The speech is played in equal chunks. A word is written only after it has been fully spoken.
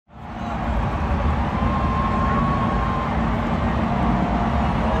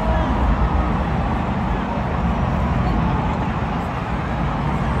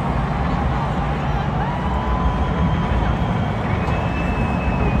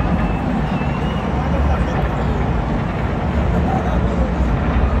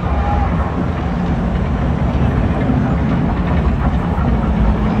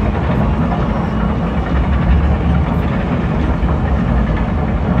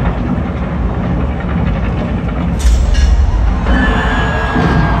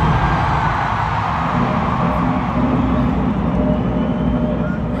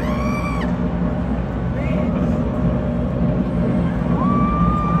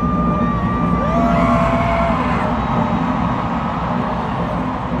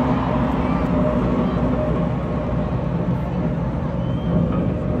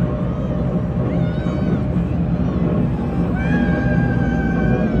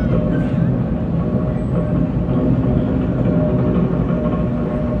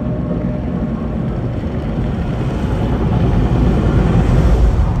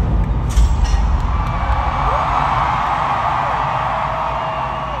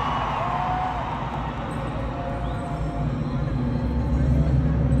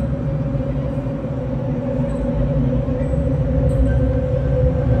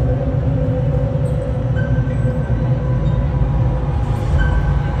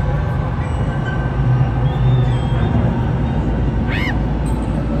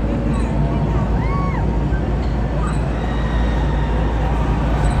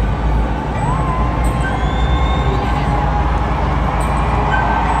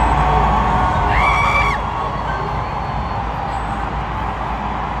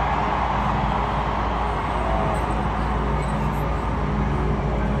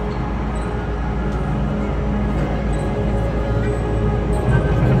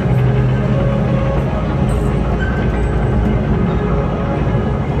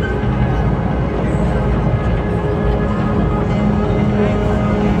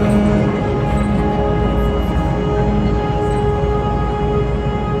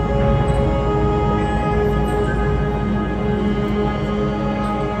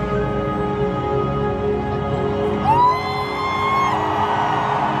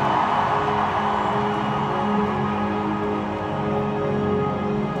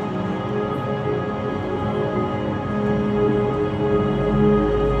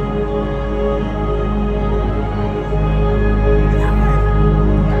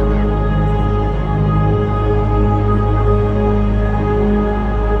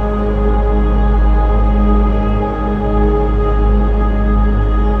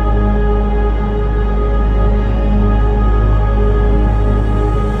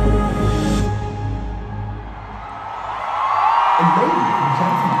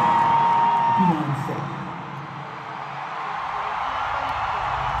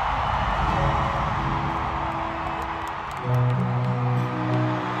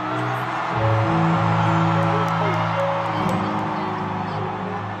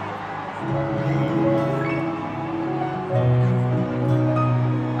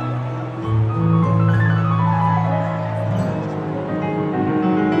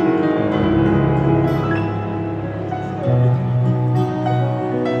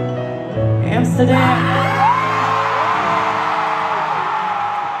Amsterdam.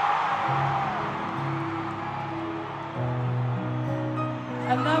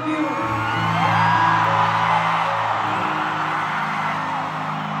 I love you.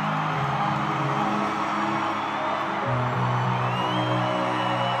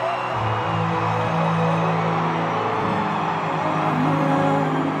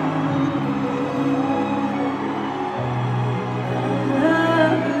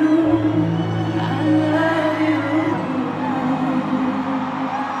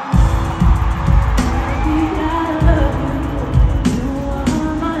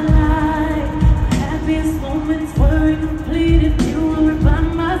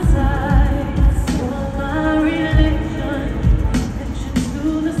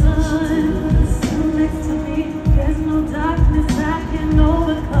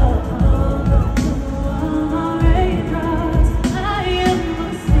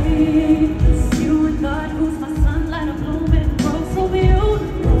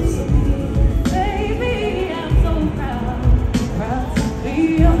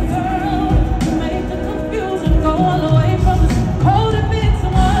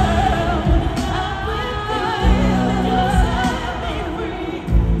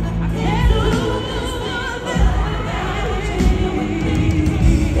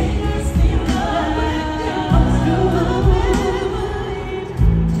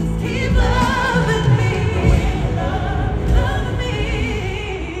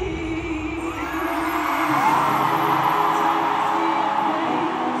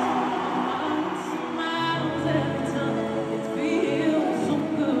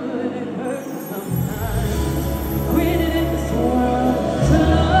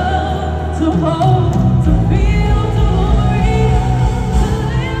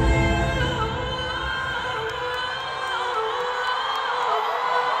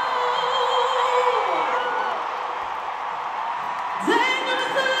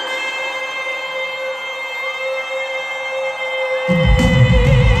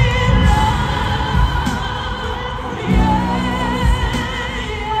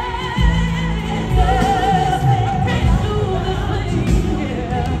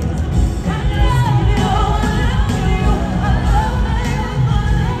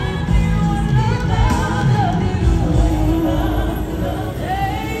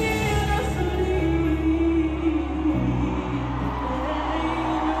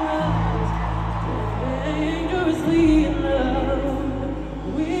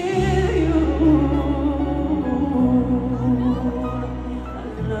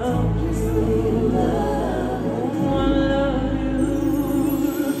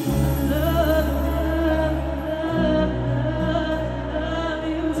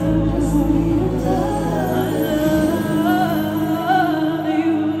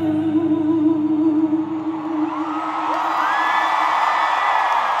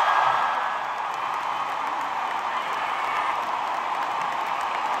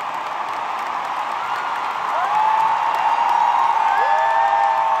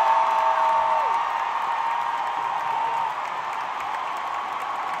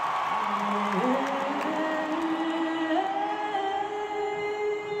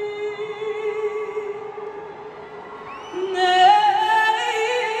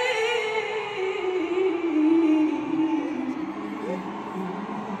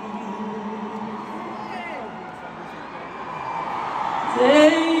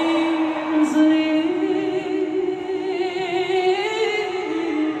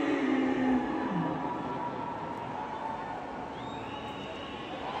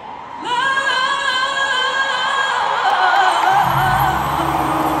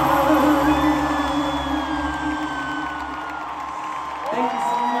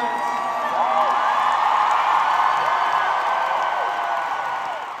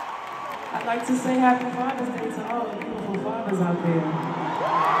 I'd like to say Happy Father's Day to all the beautiful fathers out there.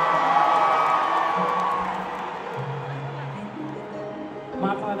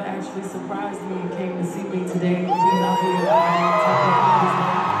 My father actually surprised me and came to see me today. He's out here on Father's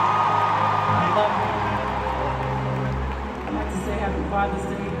Day. I love him. I'd like to say Happy Father's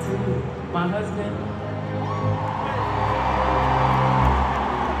Day to my husband.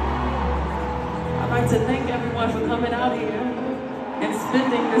 I'd like to thank everyone for coming out here and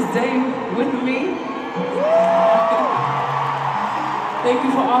spending this day with me. Thank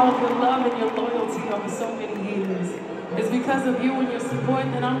you for all of your love and your loyalty over so many years. It's because of you and your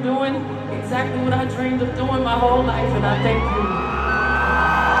support that I'm doing exactly what I dreamed of doing my whole life, and I thank you.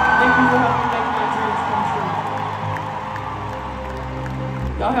 Thank you for helping make my dreams come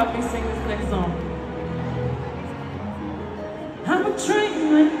true. Y'all help me sing this next song. I'm a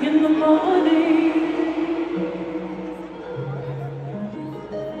train wreck in the morning. morning.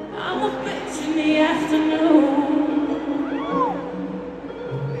 I'm a bitch in the afternoon.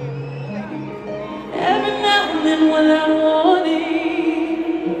 Every now and then without warning,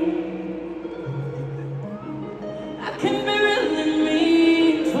 I can be really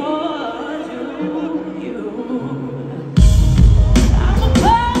mean towards you. I'm a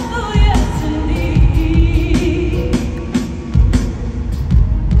puzzle, yes indeed.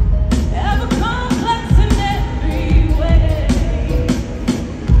 Ever complex in every way,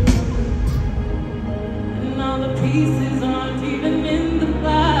 and all the pieces aren't even in the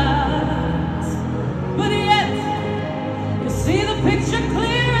box. But yet, you see the picture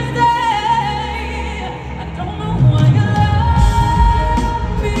clear as day. I don't know why you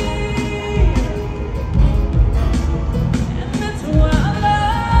love me, and that's why I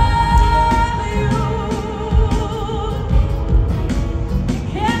love you. You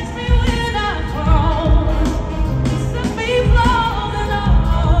catch me when I fall, you set me floating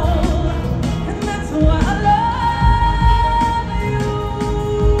all, and that's why I love you.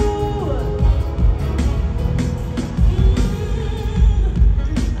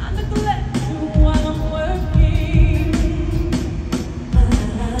 I neglect you while I'm working.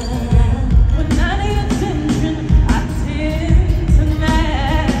 When I need attention, I tend to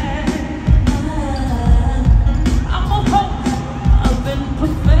nag. I'm a host of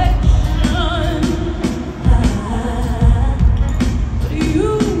imperfection, but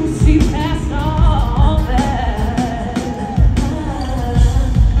you see past all that.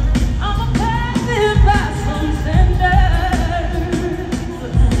 I'm a passive by some standards,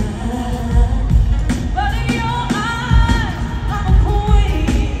 but in your eyes, I'm a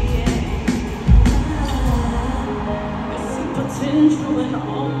queen. You see potential in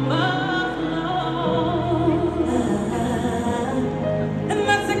all my flaws, and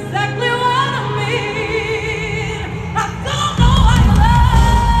that's exactly what I mean. I don't know why you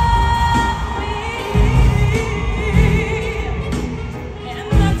love me, and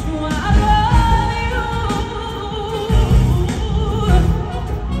that's why I love you.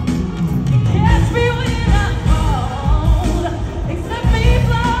 You catch me when I fall, accept me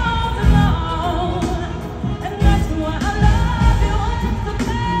flaws alone, and that's why I love you. It's the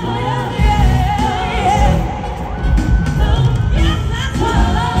best, yeah. Yes, that's why I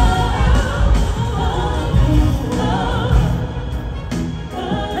love you,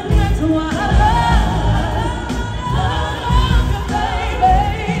 and that's why I love you, baby,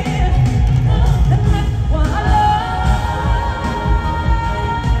 and that's why I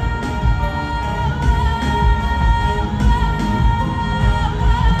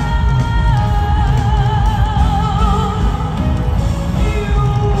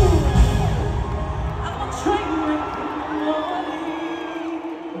I'm a train wreck in the morning.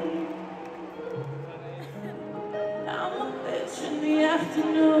 I'm a bitch in the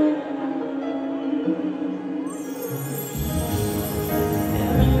afternoon.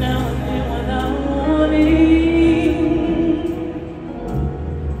 Every now and then without warning,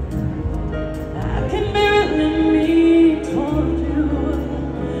 I can be really mean towards you.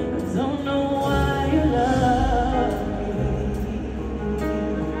 I don't know why you love me,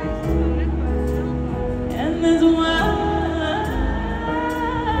 and that's why I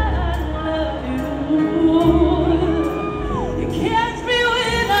love you. You catch me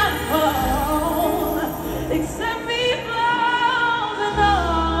when I fall, accept me flaws and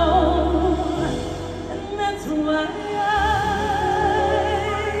all, and that's why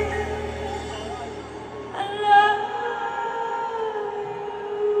I love you.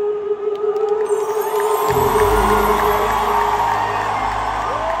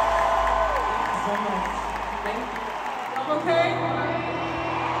 So much. Thank you. I'm okay.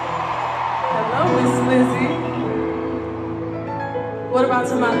 Hello, Miss Lizzie. What about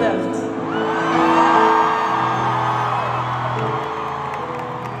to my left?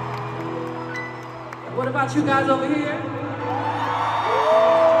 What about you guys over here?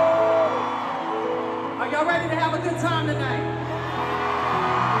 Are y'all ready to have a good time tonight?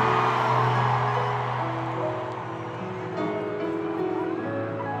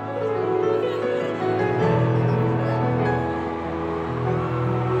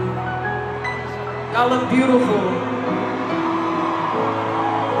 Y'all look beautiful.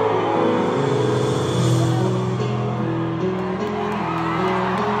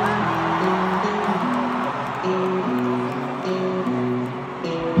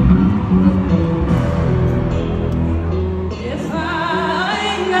 If I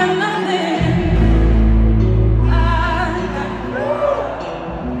ain't got nothing, I got you.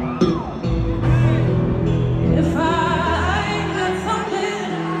 If I ain't got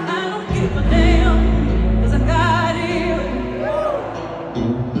something, I don't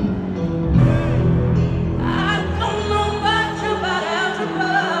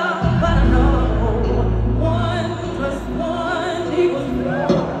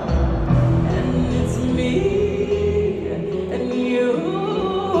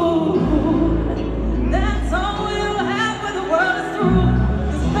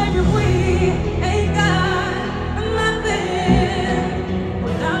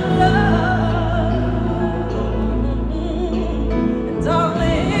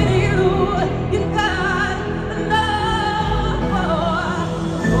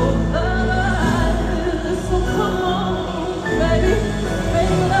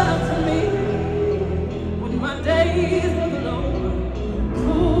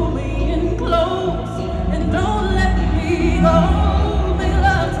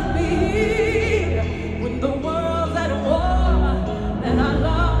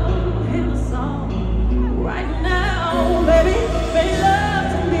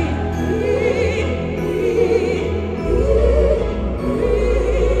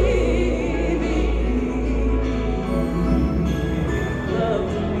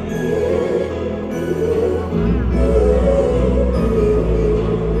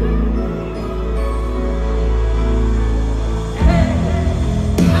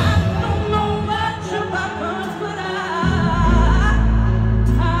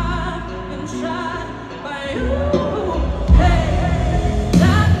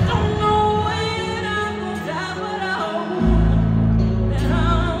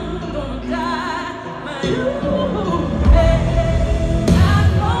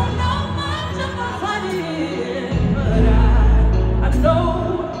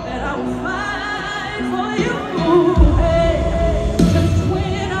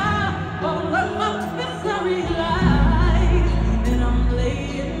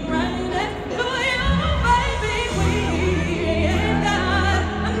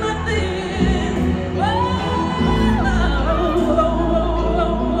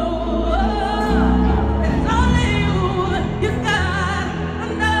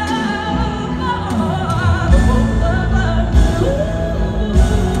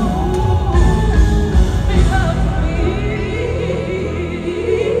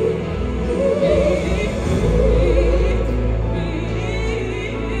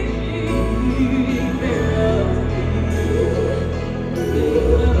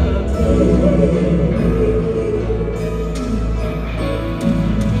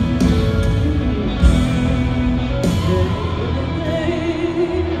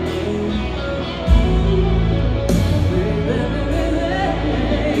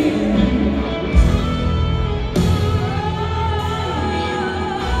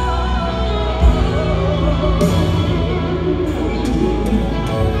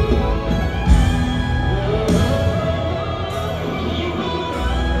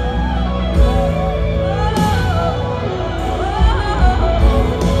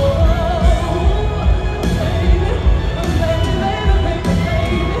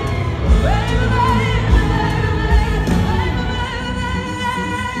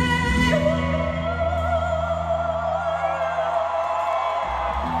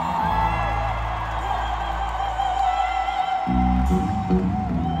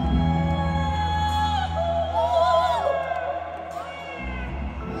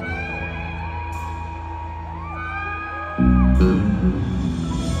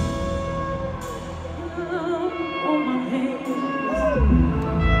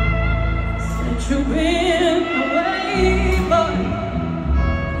you've been away, but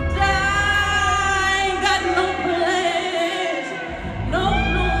I ain't got no plans. No,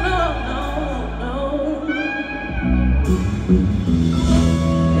 no, no, no, no.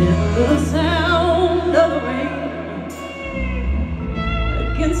 And the sound of the rain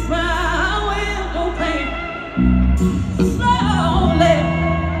against my window pane, slowly,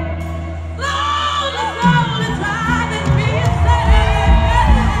 slowly, slowly driving me insane.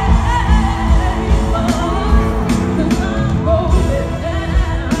 'Cause I'm going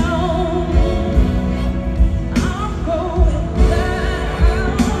down. I'm going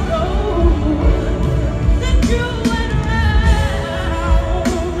down. Since you went around,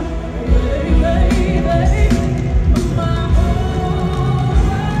 baby, my whole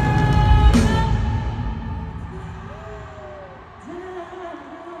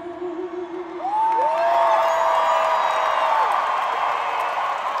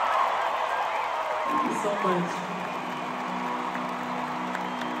Thank you so much.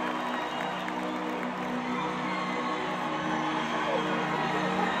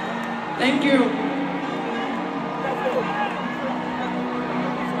 Thank you.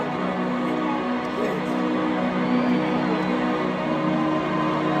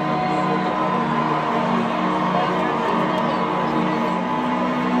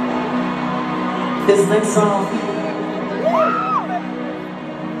 This next song,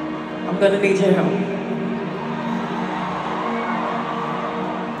 I'm gonna need your help.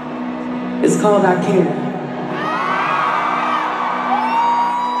 It's called I Care.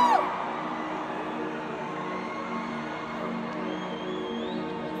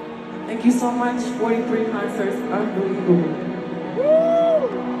 Thank you so much. 43 concerts, unbelievable.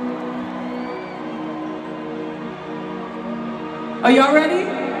 Are y'all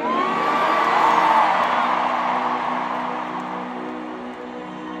ready?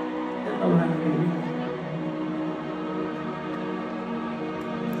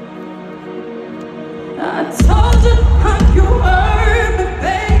 I told you how you hurt me,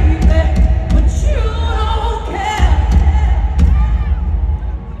 baby, but you don't care.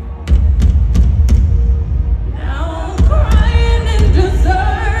 Now I'm crying and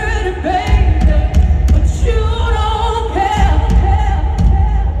deserted, baby, but you don't care.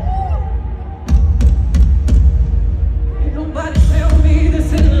 Ain't nobody tell me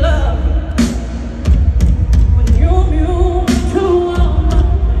this is love.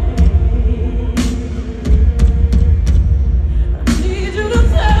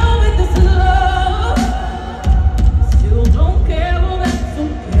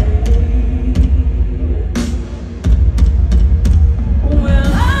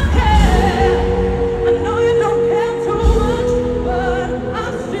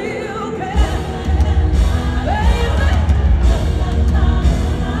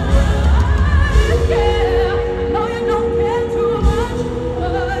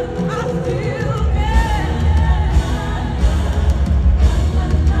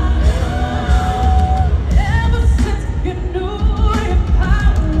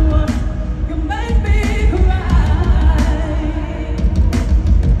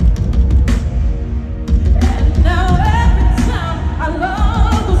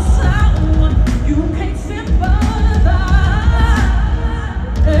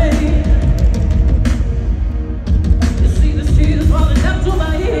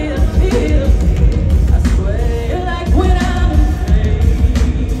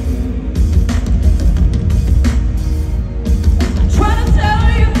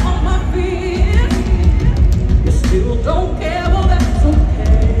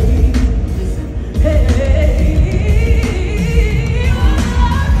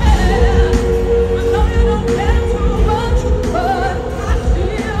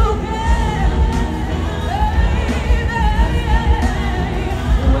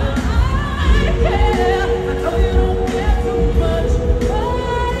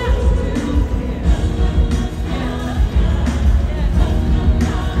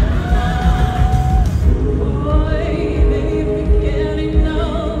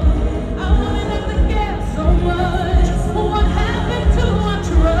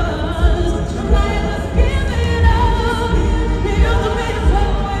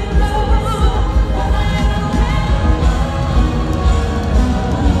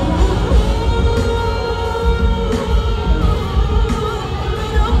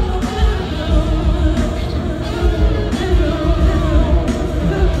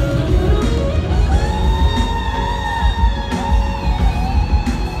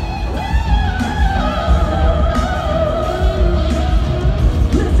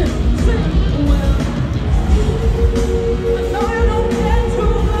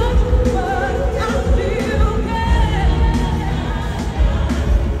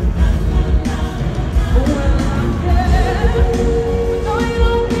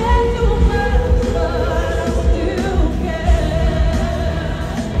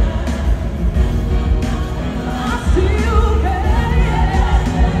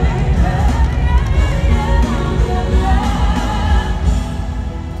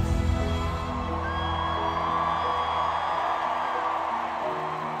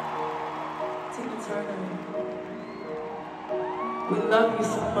 Tina Turner, we love you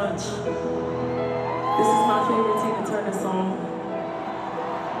so much. This is my favorite Tina Turner song.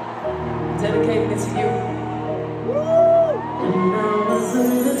 Dedicating it to you. When I was a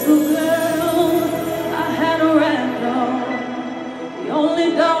little girl, I had a rag doll, the only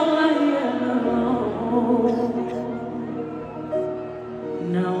doll I ever owned.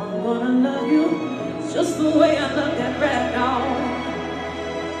 Now I'm gonna love you just the way I love that rag doll.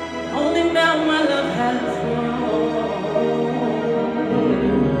 Only now my love has grown.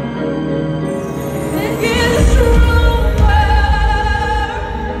 It gets stronger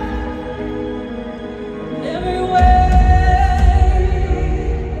in every way.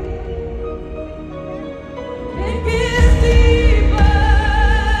 It gets deeper.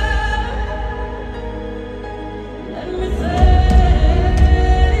 Let me say,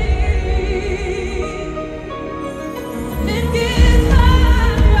 it gets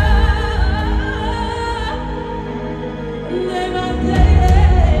higher. Day by day.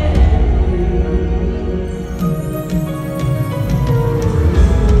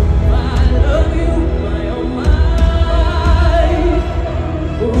 I love you, my oh my.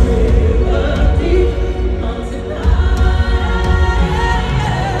 River deep, mountain high.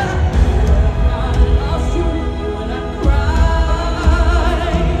 I lost you when I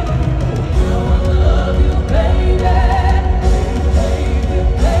cried. Now I love you, baby, baby,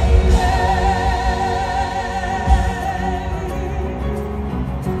 baby.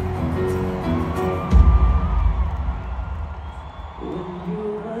 When you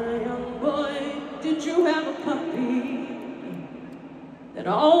were a young boy, did you have a puppy that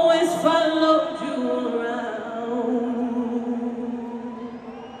always followed you around?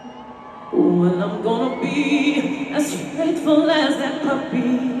 Well, I'm gonna be as faithful as that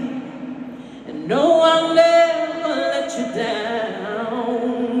puppy, and no, I'll never let you down.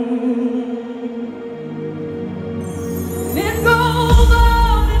 And it goes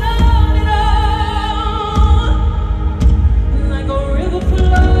on and on and on, like a river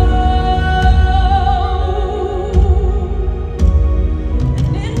flows.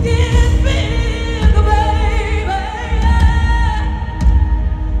 And it gets bigger, baby,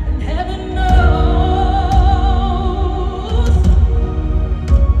 and heaven knows.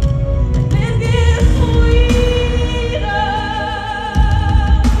 And it gets sweeter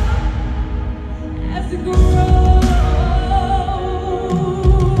as it grows.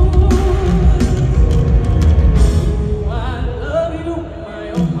 I love you,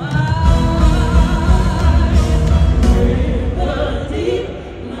 my oh my. River deep,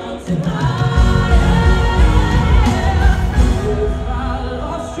 mountain high. If I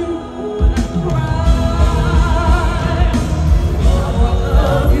lost you when I cried. Now I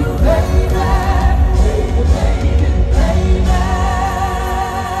love you, baby, baby, baby, baby.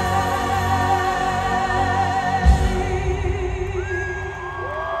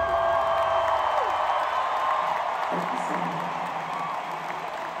 Thank you so much.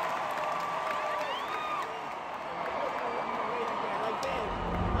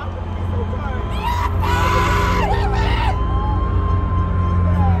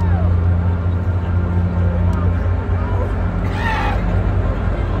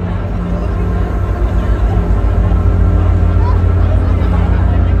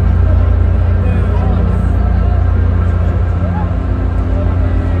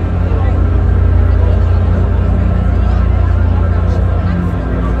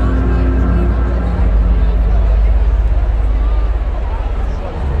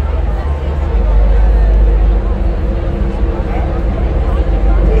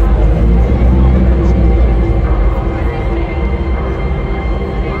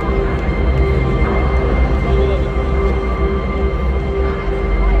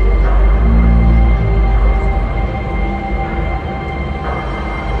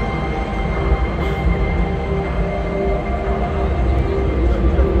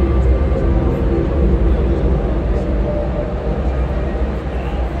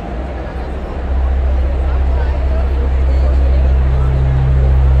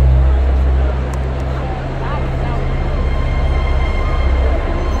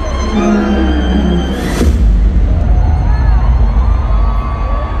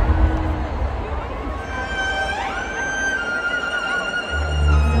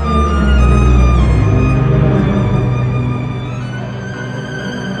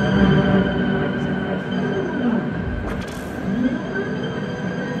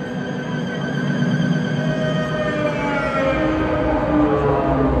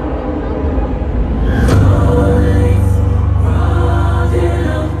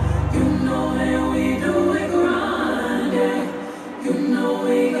 You know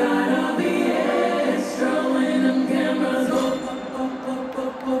we gotta be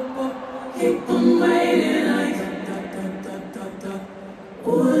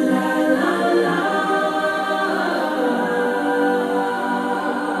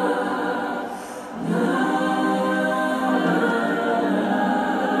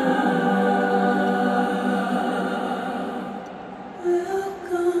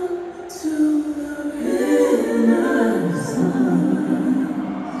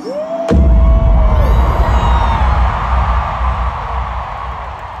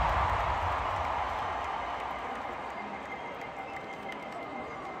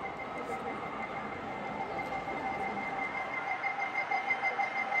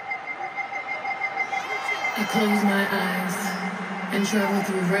I close my eyes and travel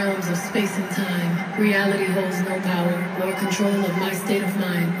through realms of space and time. Reality holds no power or control of my state of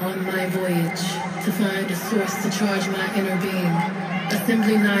mind on my voyage to find a source to charge my inner being.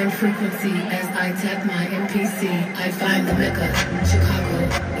 Assembly line frequency as I tap my MPC. I find the Mecca, Chicago,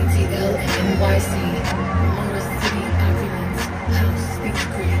 ETL, and NYC. Motor City opulence, house speaks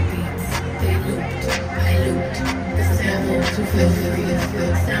great beats. They looped, I looped, the sample to feel free.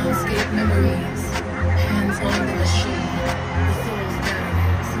 Soundscape memories, hands on the machine. The soul's battery,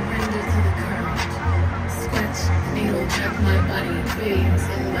 surrender to the current. Scratch, needle, track my body, fades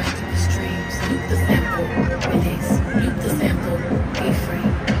in my deepest dreams. Loop the sample, release, loop the sample, be free.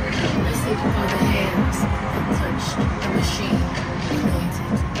 Message for the hands that touch the machine,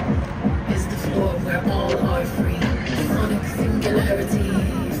 anointed. Is the floor where all are free. Sonic singularity,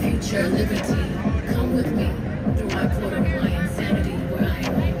 future liberty. Come with me through my portal, my insanity, where I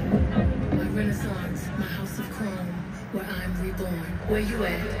am. My renaissance, my house of chrome, where I'm reborn. Where you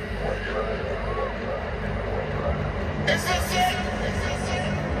at? Is this it?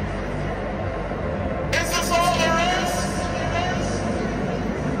 Is this all there is?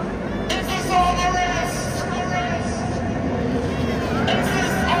 Is this all there is? Is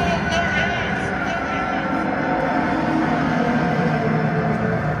this all there is?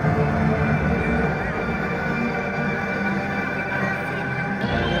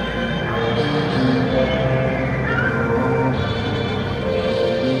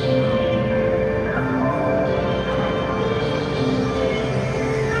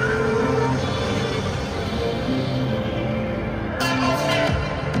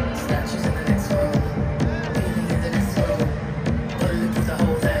 Statues in the next room, beauty in the next room. Wanna look at the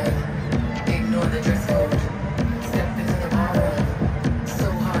whole thing, ignore the dress code. Step into the ballroom, so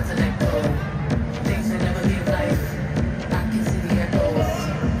hard to let go. Things that never leave life, I can see the echoes.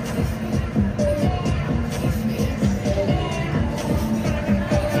 Keep me, keep me,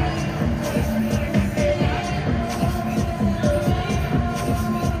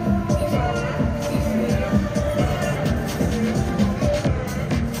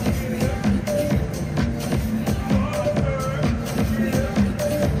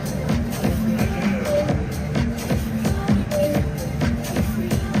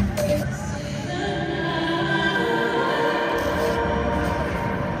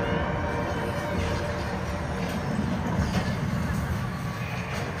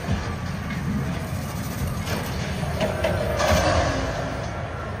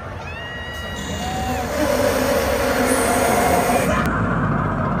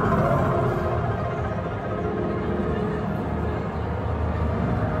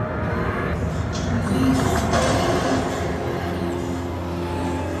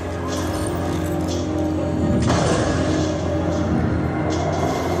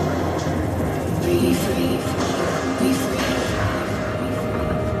 be free, be free.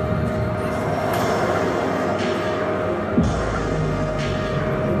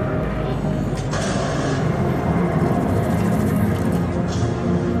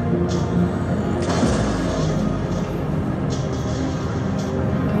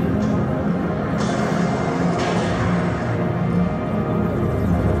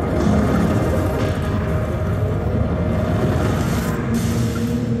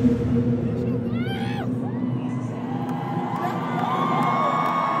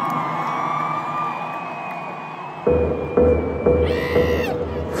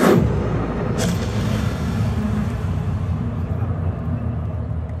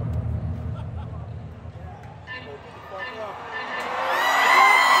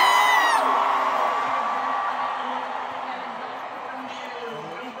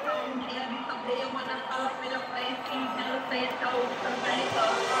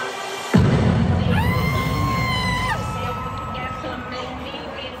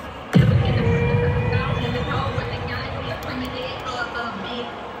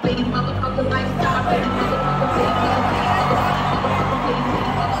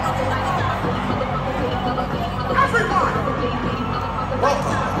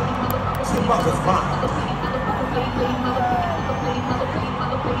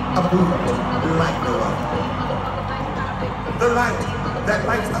 The light that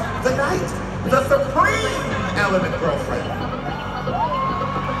lights up the night. The supreme element, girlfriend.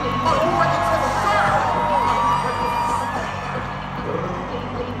 Are you ready for the fire?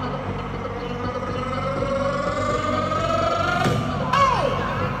 Oh!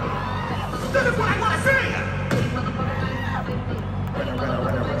 That is what I want to see!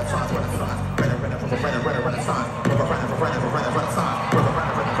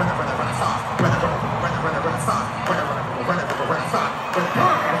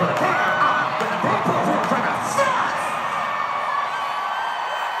 Renaissance.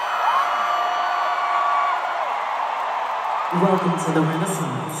 Welcome to the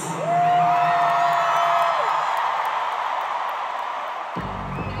Renaissance.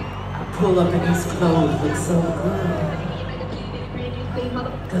 I pull up in these clothes, look so good.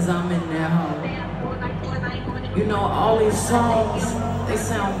 Cause I'm in their home. You know, all these songs, they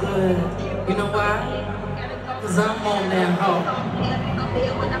sound good. You know why? Cause I'm on their home.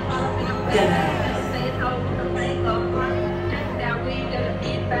 Yeah.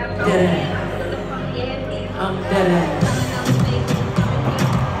 Yeah. I'm dead.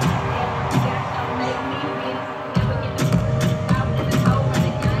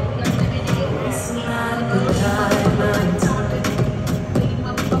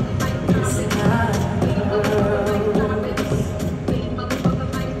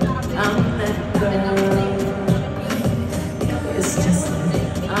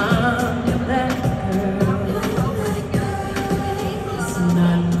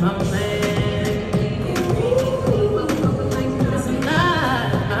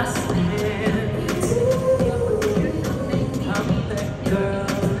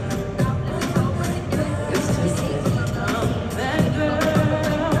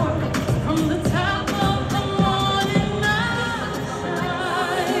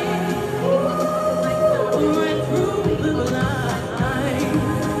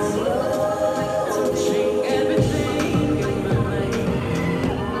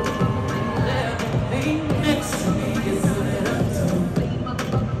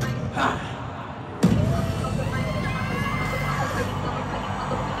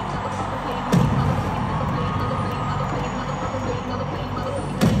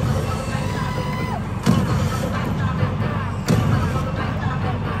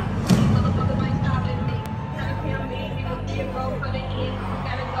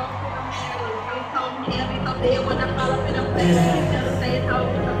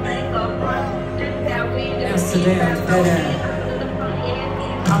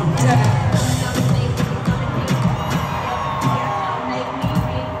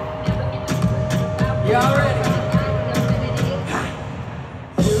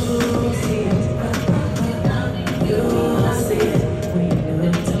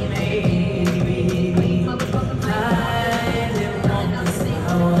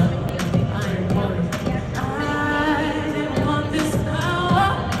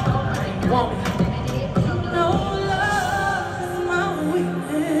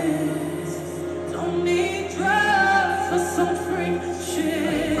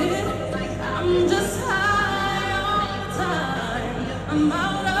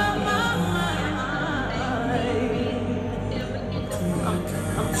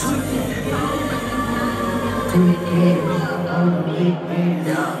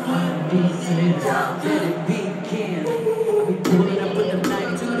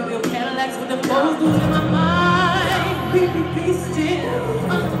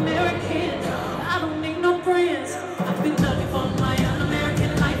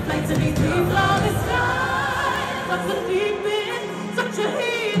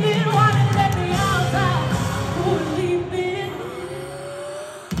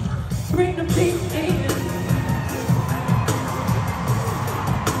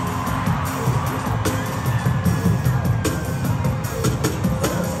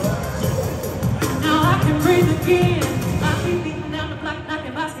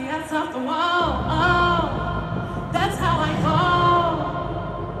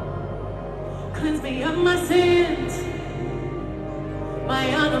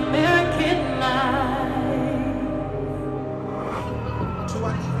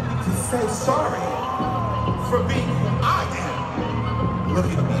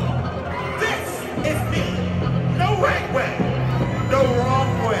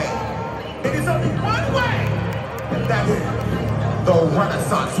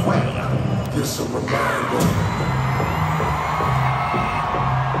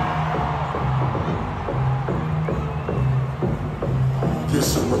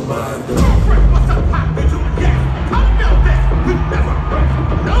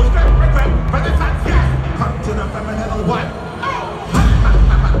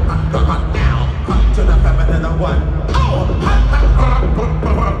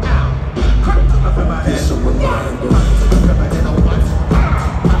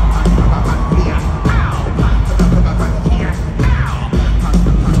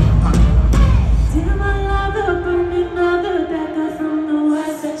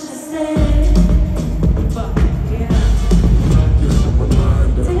 Say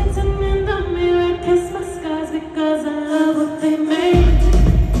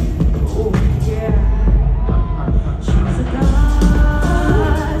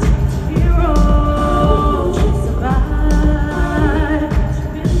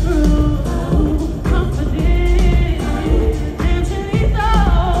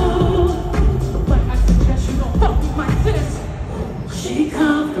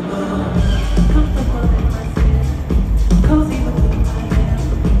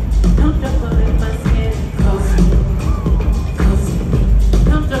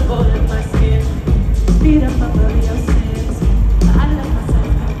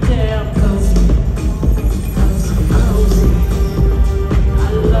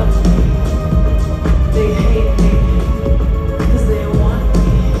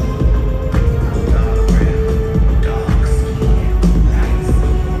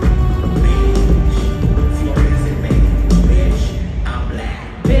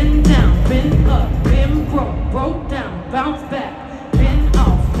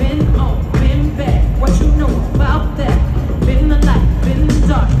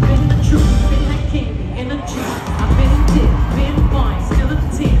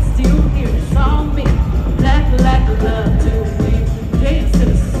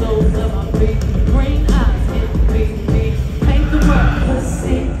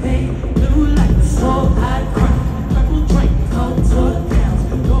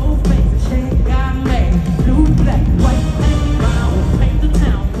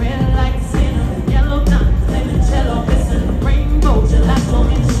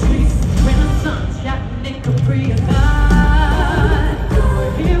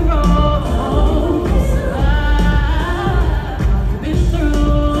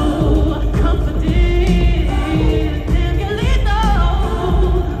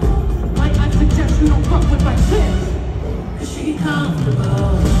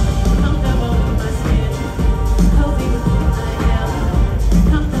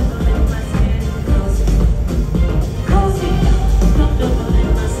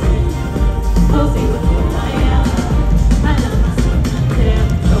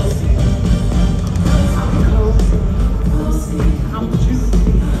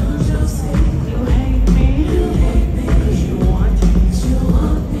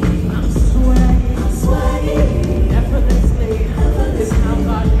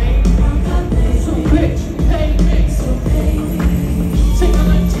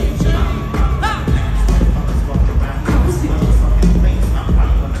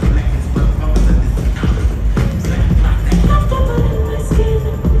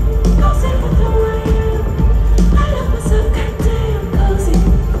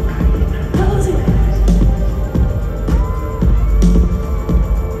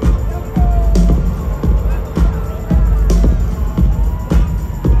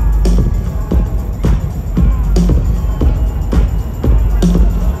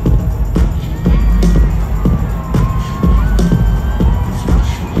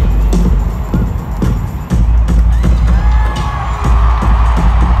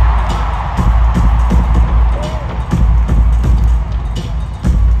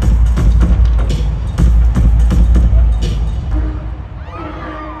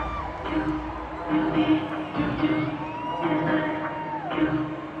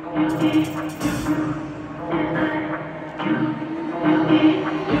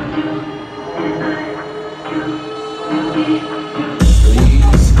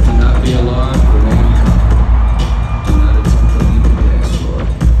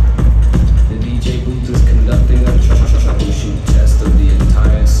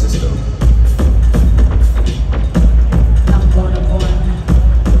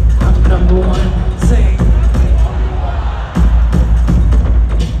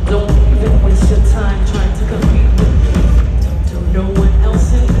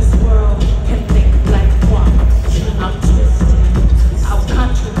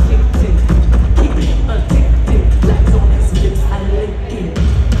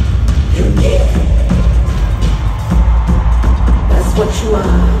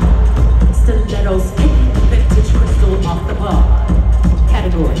Stilettos, vintage crystal off the bar.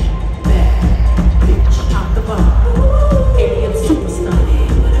 Category, bad bitch off the bar. Alien superstar.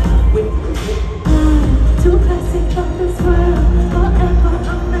 Too classic for this world. Forever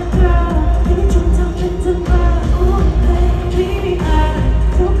I'm that girl. Baby, jumped up into world. Ooh, baby,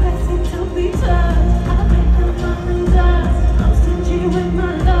 too classic to be touched. I make them run and dust. I'm stingy with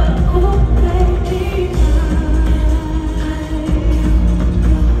my love. Ooh, baby,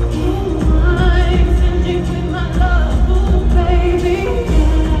 I'm stingy with my love. Ooh, baby,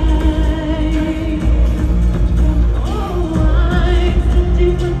 oh, I'm stingy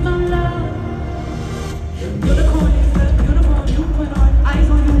with my love. Unicorn is the uniform you put on. Eyes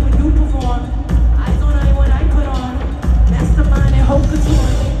on you when you perform. Eyes on I when I put on. Mastermind and haute couture.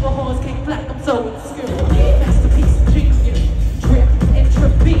 Make the horns can't black, I'm so insecure. Masterpiece, genius, drip,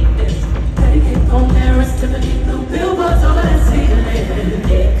 intravenous. Dedicate Polaris to the new billboards over that ceiling.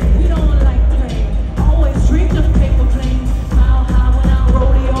 We don't like plain. Always dreamed of paper planes. Mile high when I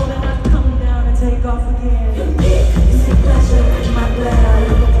rodeo, then I come down and take off again. You see pleasure in my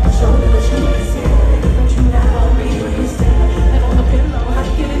blood. Show me what you can see. Don't you that on me when you stand. And on the pillow, I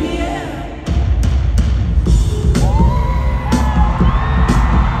get in the air.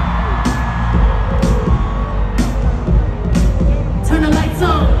 Turn the lights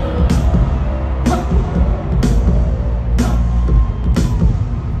on.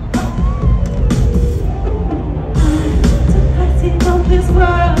 Too classy for this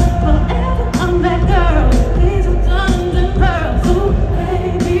world. Forever I'm that girl. These are diamonds and pearls. Ooh,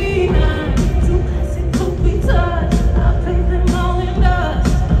 baby, I'm too classy to be touched. I pay them all in dust.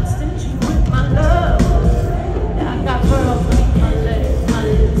 I'm stingy with my love. I got pearls beneath my legs, my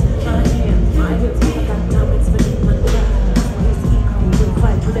lips, my hands, my hips. I got diamonds beneath my thighs. This ego will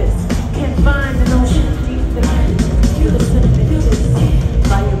fight for this. Can't find an ocean deep there. You listen to this.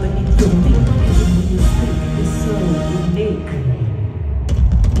 Fire beneath your feet. Music when you speak is so unique.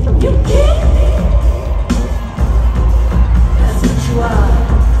 You can't. That's what you are.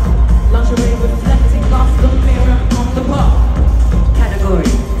 Lingerie reflecting off the mirror on the bar.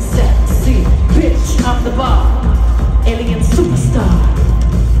 Category, sexy bitch off the bar. Alien superstar.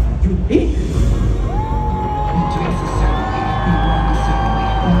 Unique.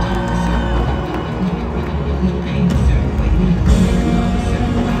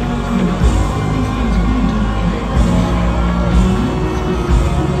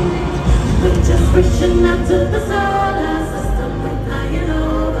 We're just reaching out to the solar system. We're flying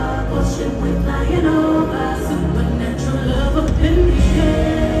over, ocean, we're flying over. Supernatural love up in the air.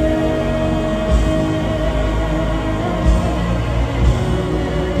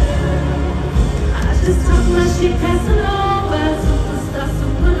 I just talk my shit, passing over. Superstar,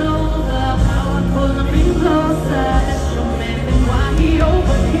 supernova. Power pulling me closer. That's your man, and why he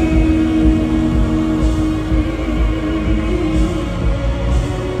over here.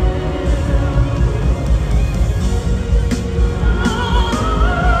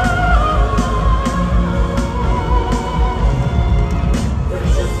 We're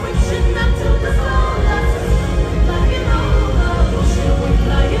just reaching out to the solar system. We're flying over, ocean, we're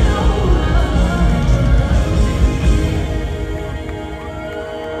flying over.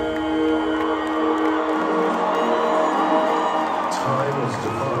 Time is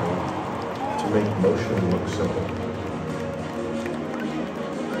defined to make motion look simple.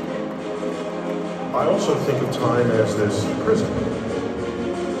 I also think of time as this prison.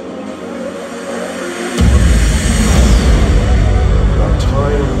 Now,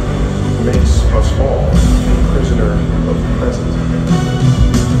 time makes us all a prisoner of the present,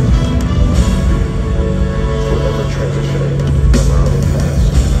 forever transitioning from our own past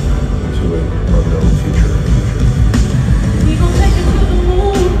to an unknown future. We gon' take it to the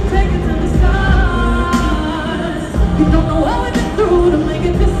moon, take it to the stars. You don't know what we've been through to make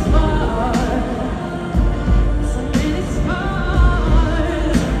it this far. So many scars.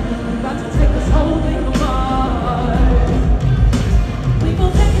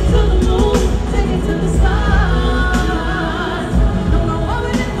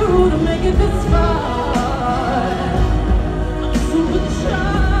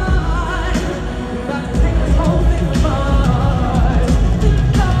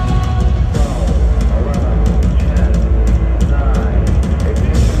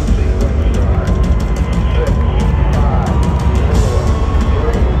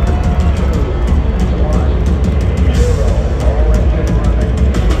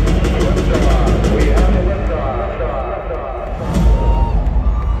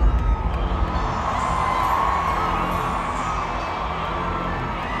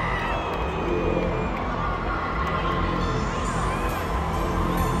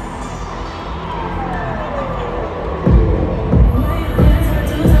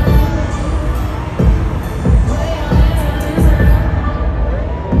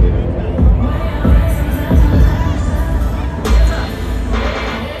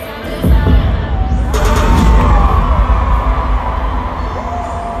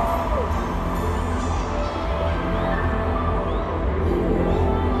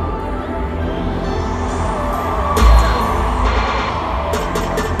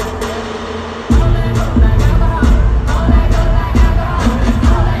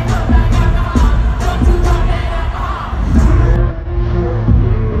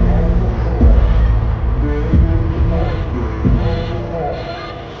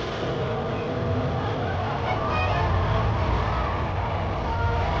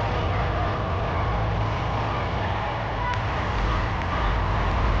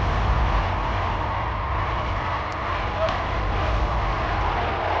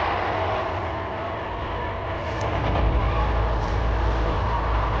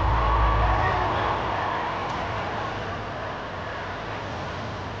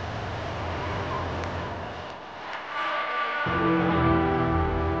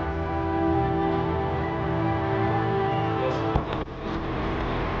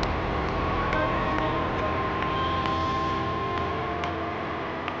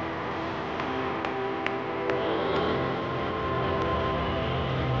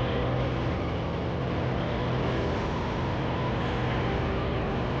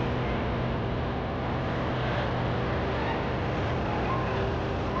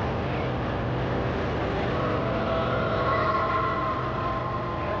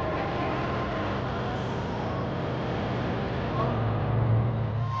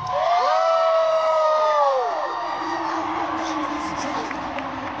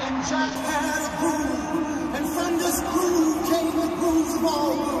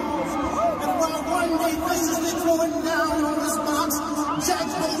 worlds. And while one day viciously throwing down on this box, Jack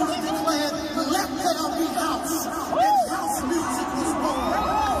boldly declared, let there be house. And house music was born.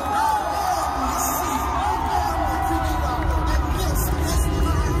 I am the seed, I am the creator, and this is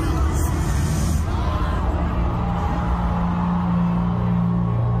my house.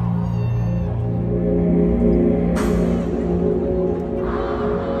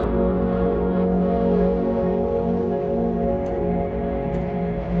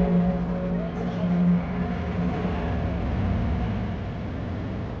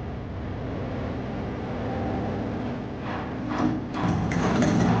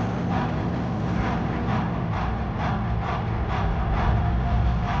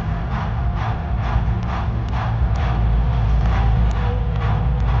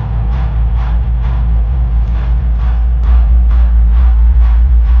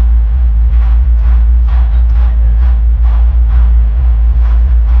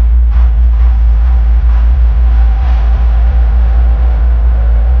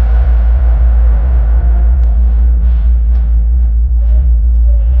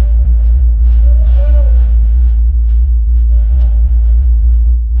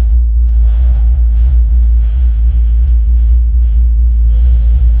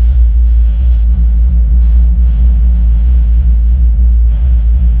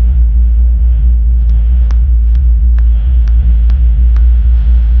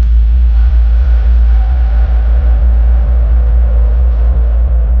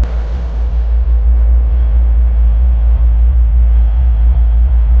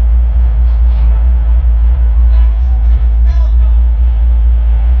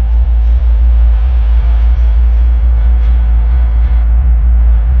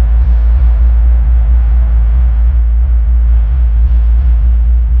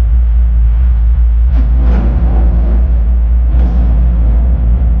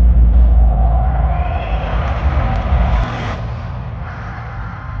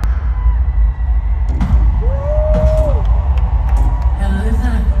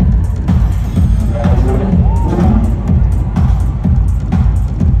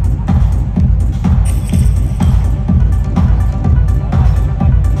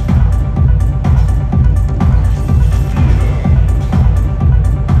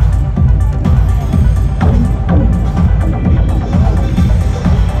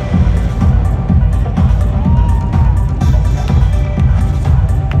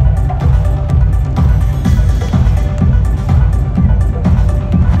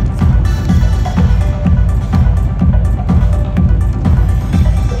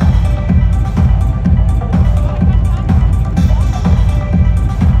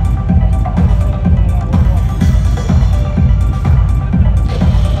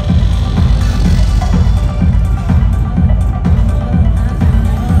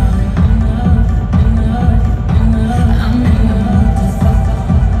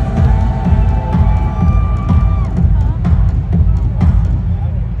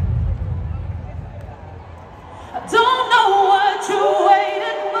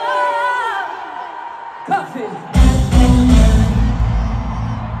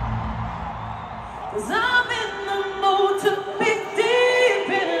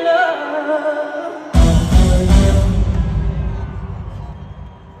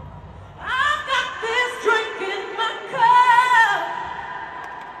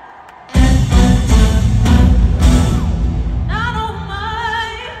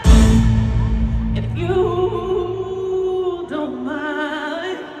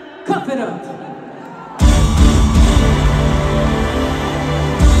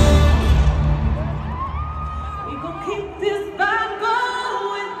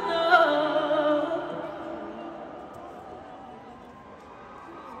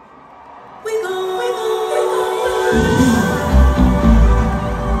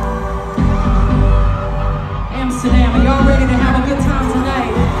 Amsterdam, are y'all ready to have a good time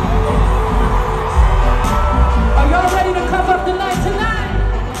tonight? Are y'all ready to cover up the night tonight?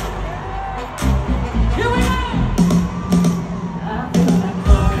 Here we go! I feel like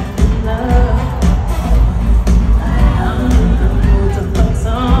falling in love. I'm in the mood to fuck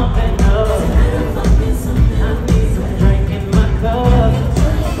something up. I need some drink in my cup.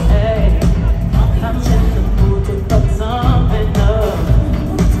 Hey, I'm in the mood to fuck something up.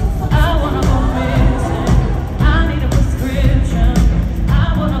 I wanna go missing. I need a prescription.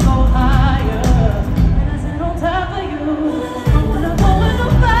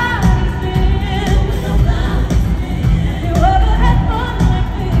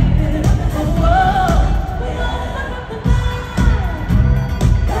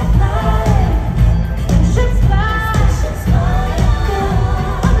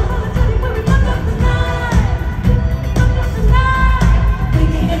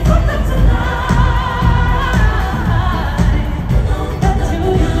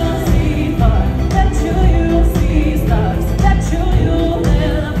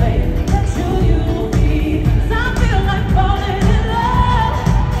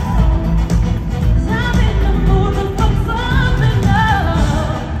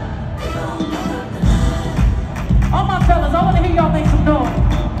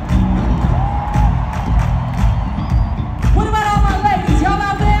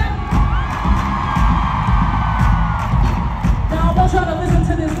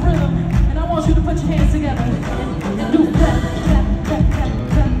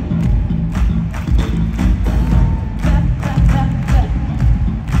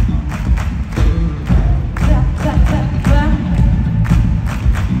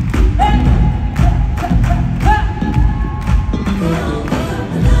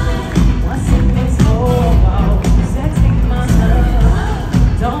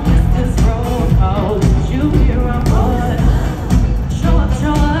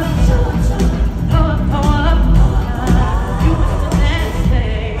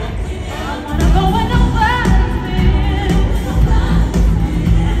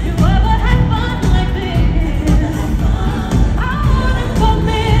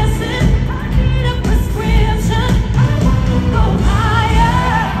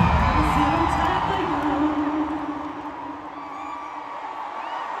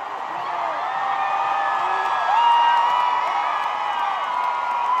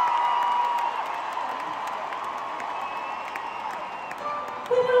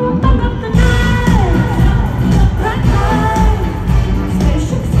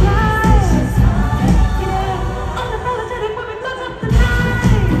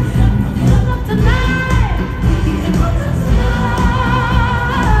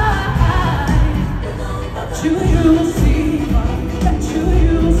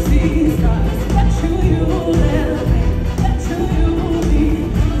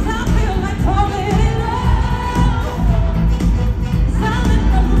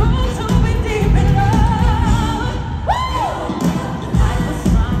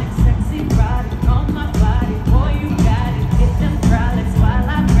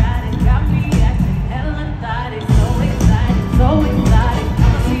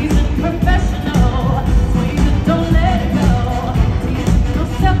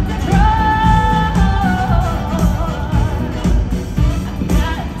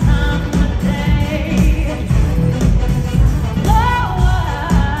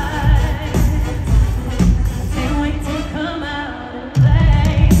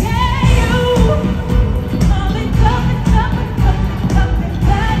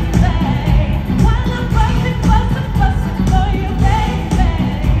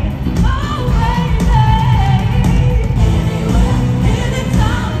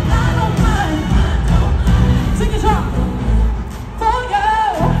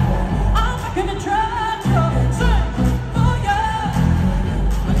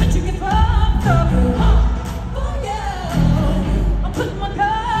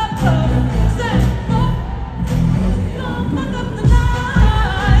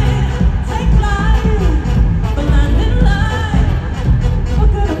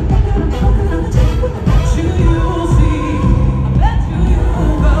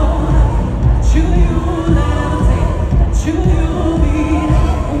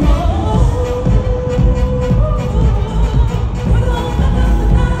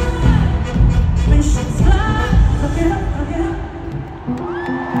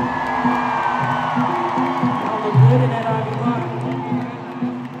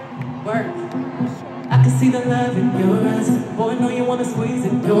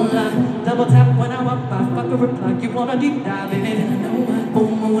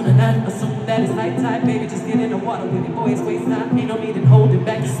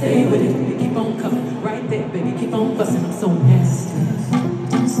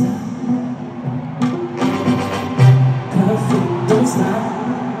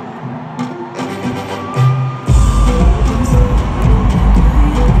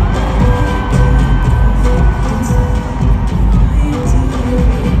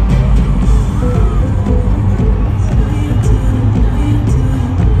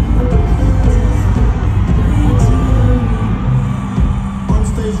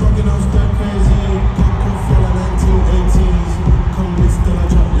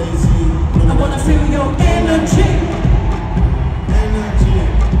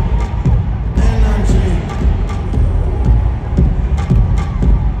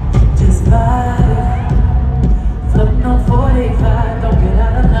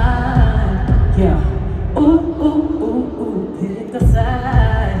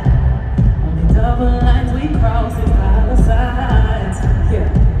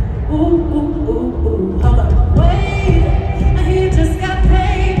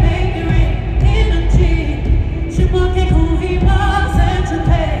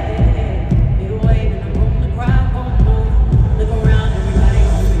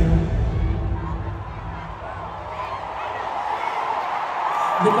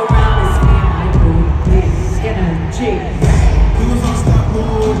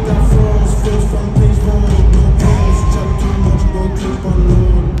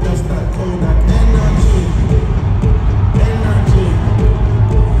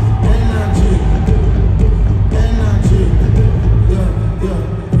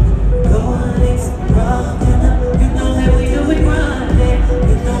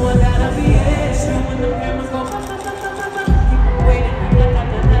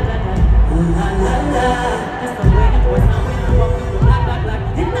 That's the way the boys know when I walk through the block, block,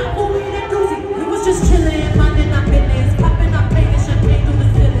 block. Didn't I move?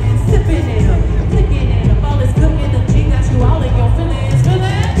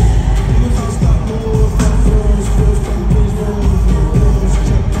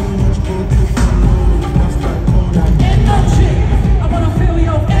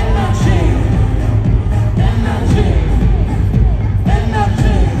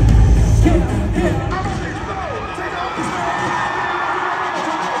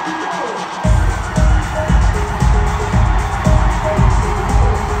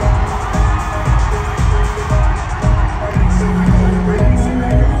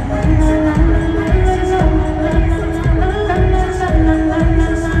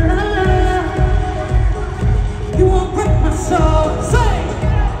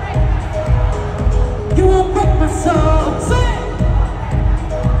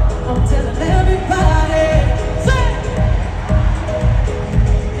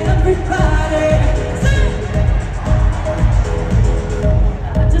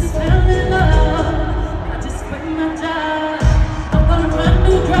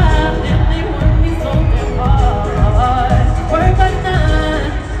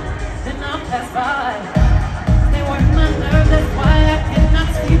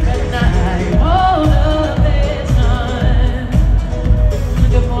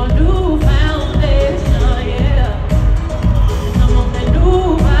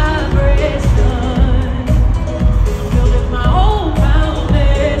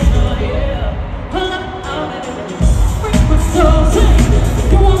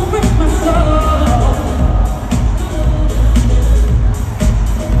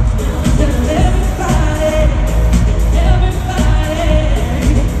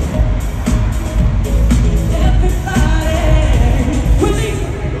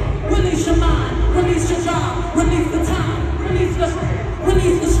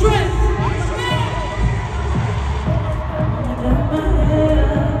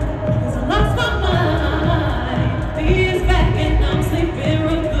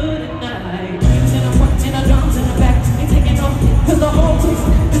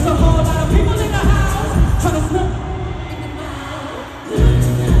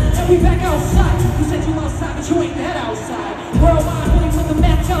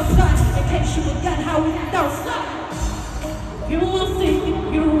 how we don't stop. You won't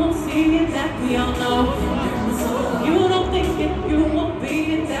see it, that we all know. You don't think it, you won't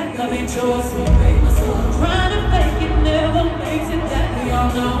be it, that love ain't yours. Trying to fake it never makes it, that we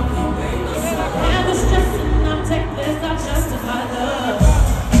all know. And the stress and I'm tactless, I'll justify love.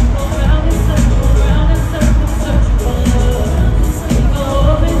 Around and circle, searching for love. Go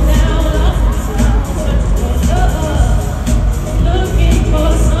up and down, searching for love. Looking for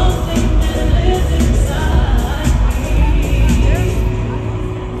something that lives inside me.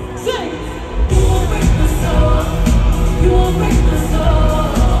 Sing! You won't break my soul. You won't break my soul.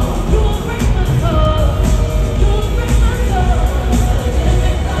 You won't break my soul. You won't break my soul.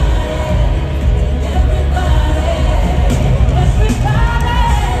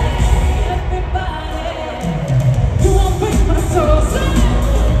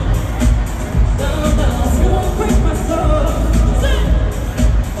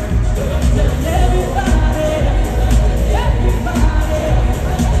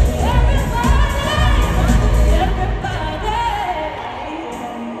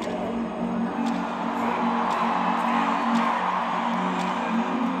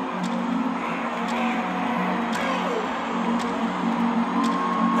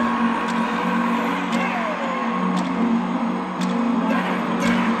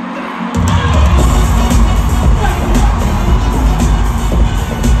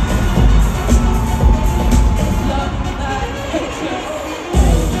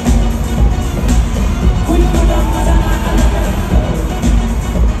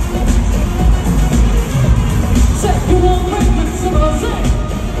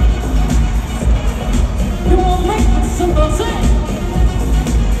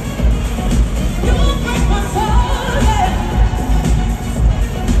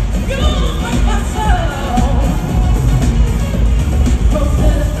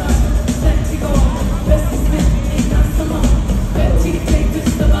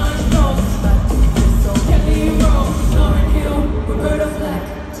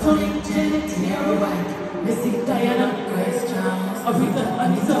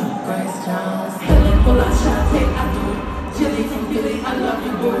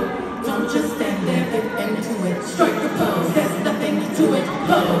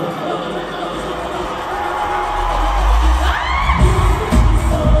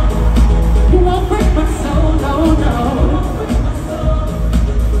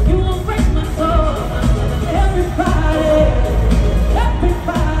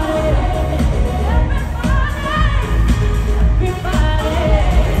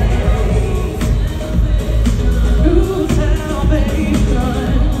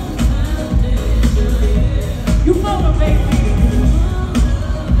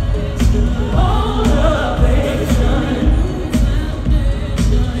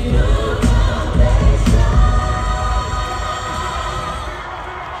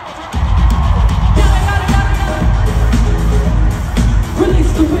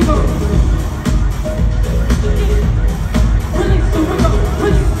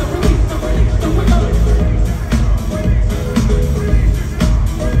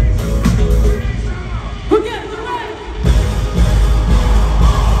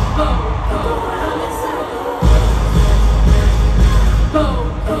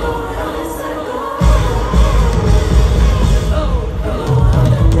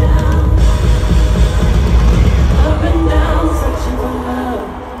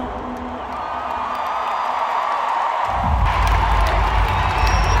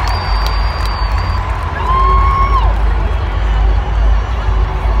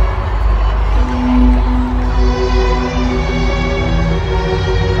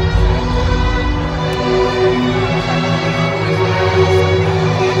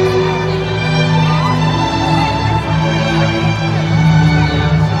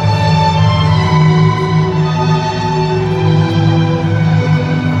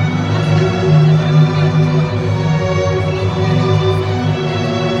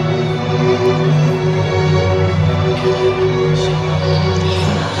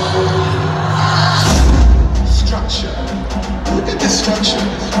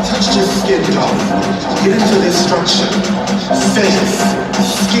 Get into this structure. Face,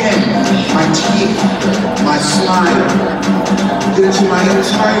 skin, my teeth, my smile. Get into my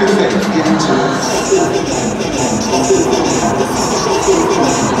entire face. Get into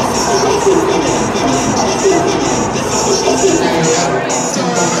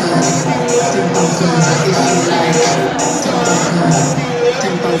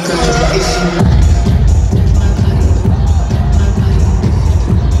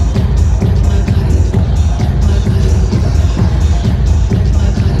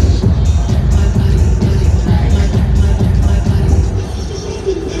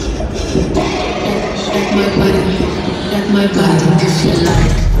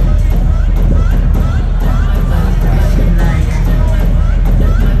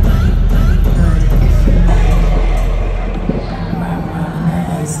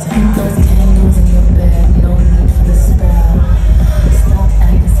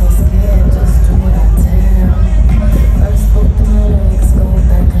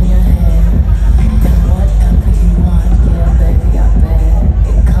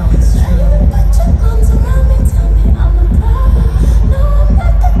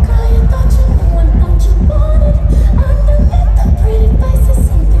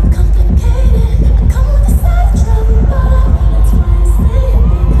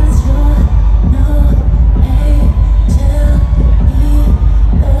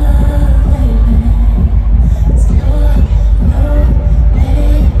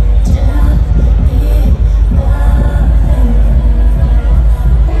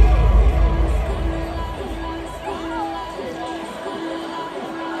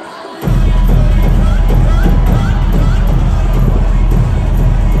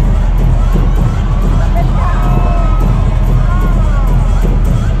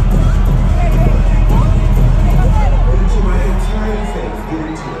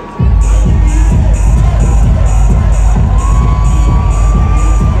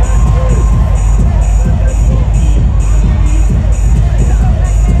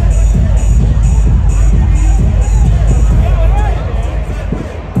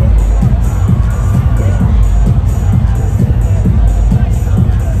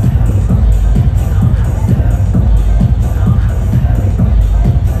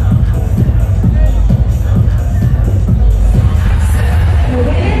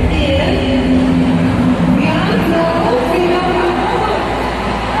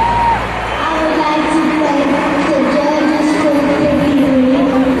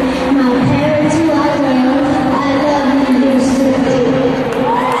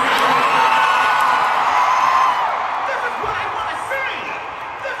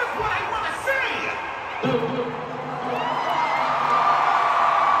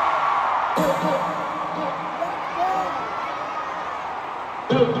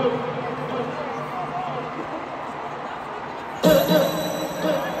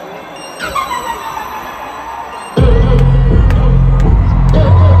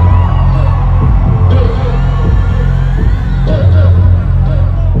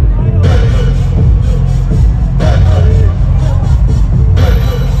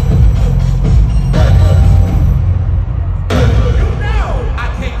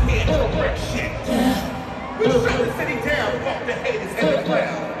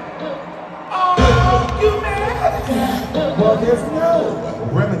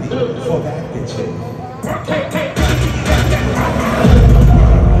remedy for that bitch.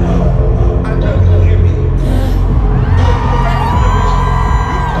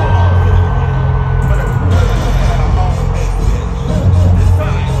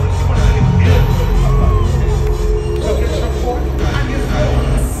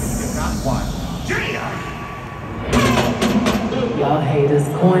 Y'all haters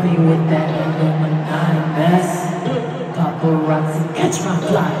corny with that Illuminati mess. Paparazzi catch my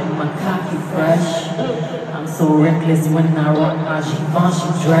fly and my cocky fresh. I'm so reckless when I rock my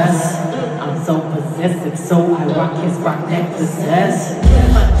Givenchy dress. I'm so possessive, so I rock his rock necklaces.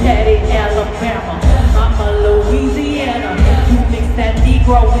 My daddy Alabama, mama Louisiana. You mix that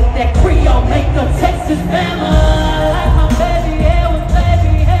Negro with that Creole, make a Texas Bama. I like my baby hair with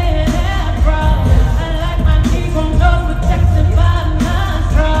baby hair and afro. I like my Negro nose protected by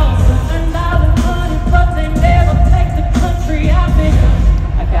nostrils. And all the money, but they never take the country out of it.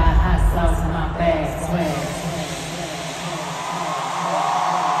 I got hot sauce in my bag, swag.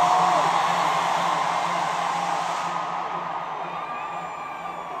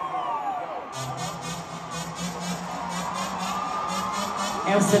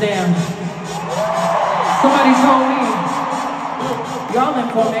 Amsterdam. Somebody told me, y'all in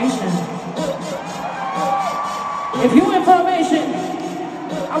formation. If you in formation,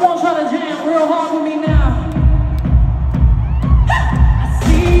 I want y'all to jam real hard with me now. I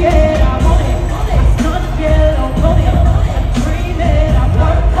see it, I want it. It's not yellow, got it. I dream it, I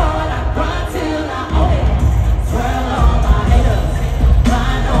work hard, I grind till I own it. Twirl on my haters,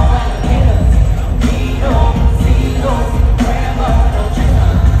 blind on alligators. Vito, Zito, grandma, no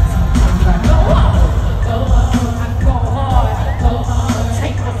chaser. I go up, I go hard,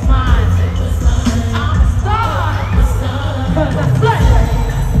 take what's mine. I'm a star, 'cause I slay.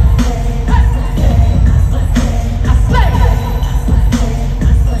 I slay.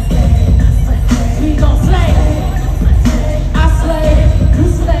 We gon' slay. I slay, you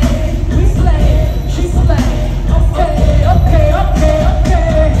slay, we slay, she slay. Okay, okay, okay,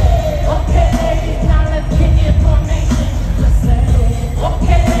 okay. Okay, now let's get information.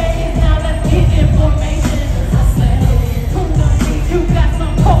 Okay, now let's get information. You got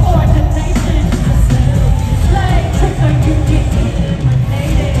some coordination. Slay, trigger, you get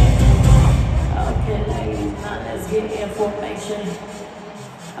eliminated. Okay, ladies, now let's get information.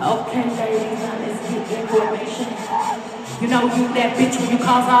 Okay, ladies, now let's get information. You know you that bitch when you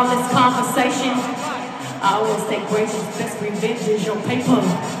cause all this conversation. I always say gracious, best revenge is your paper.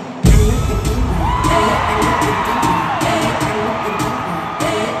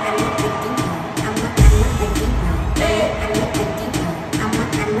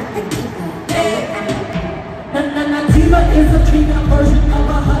 Diva is a female version of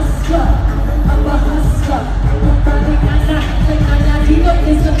a hustler, Diva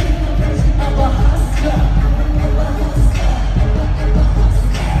is a female version of a hustler,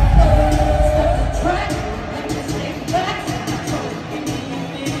 Stop the track, let me stay back. Give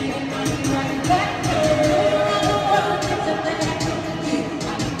me money right back.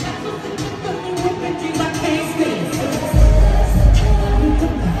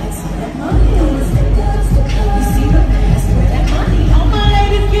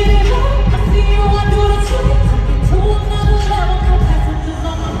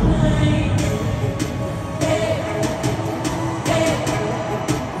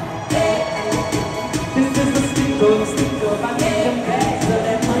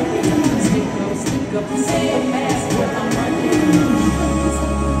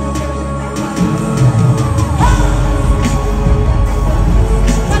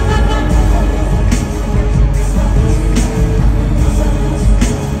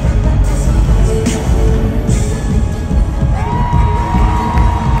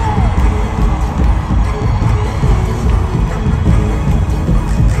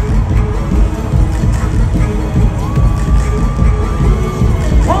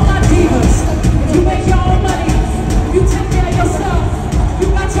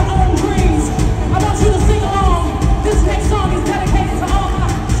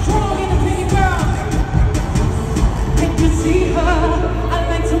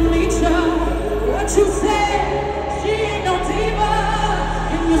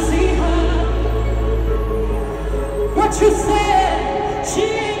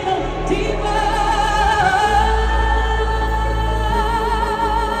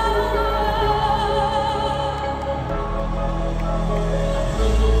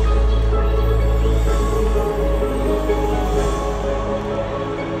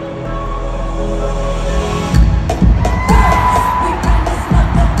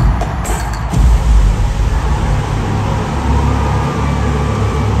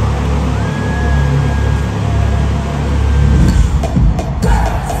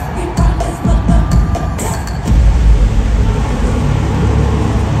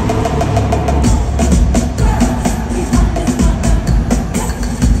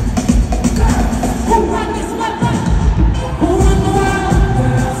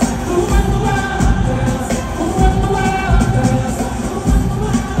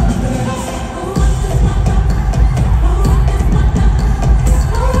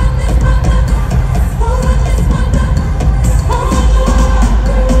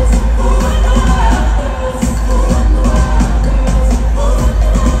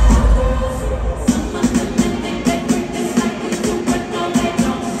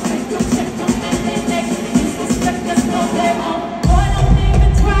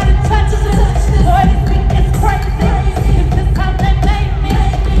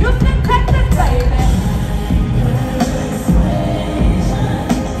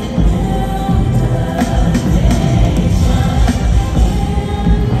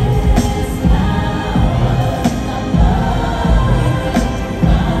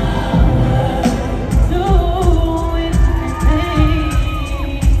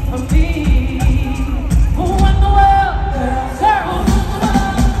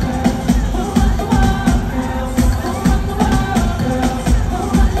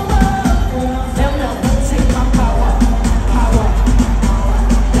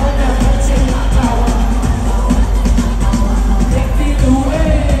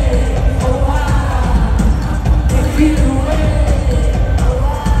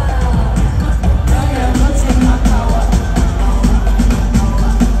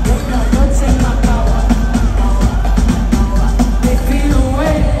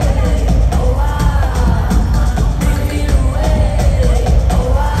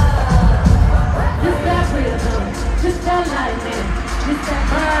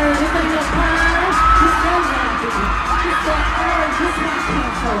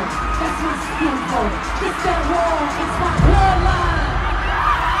 It's that war, it's my bloodline.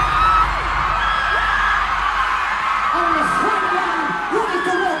 On the front line, ready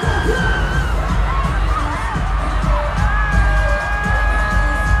to walk up.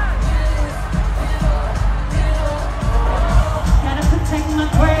 Gotta protect my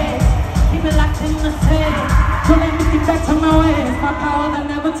grace, keep it locked in the city. Don't let me get back to my ways, my power that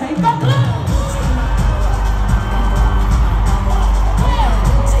never take back.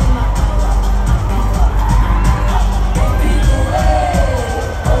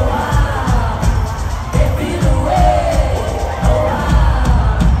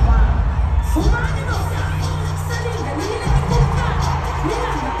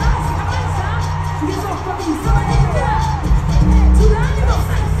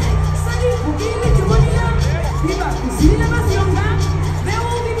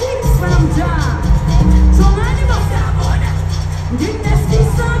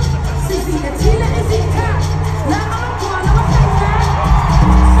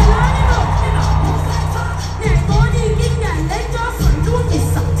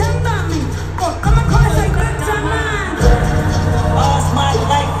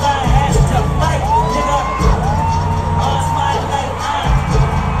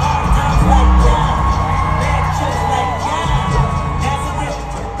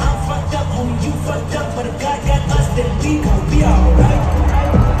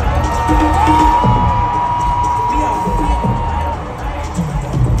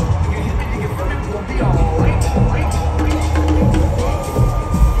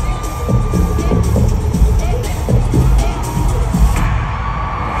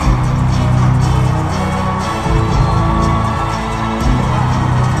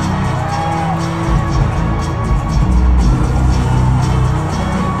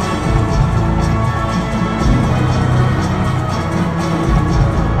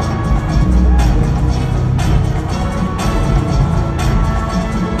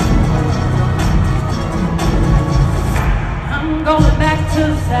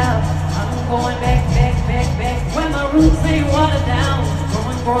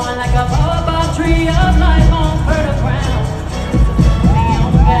 Growing like a baobab tree of life on fertile ground. Me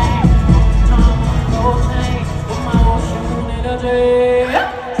on game, time on gold chain, with my ocean energy.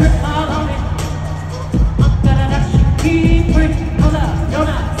 Trip all on me, that she keep free. Hold up, you're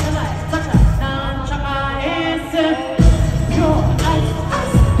not, still like, touch up, down, chop my answer. Pure ice,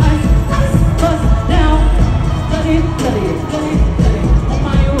 ice, ice, ice, bust down. Bloody, bloody, bloody, bloody, on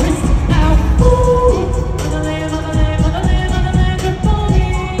my wrist now. Ooh,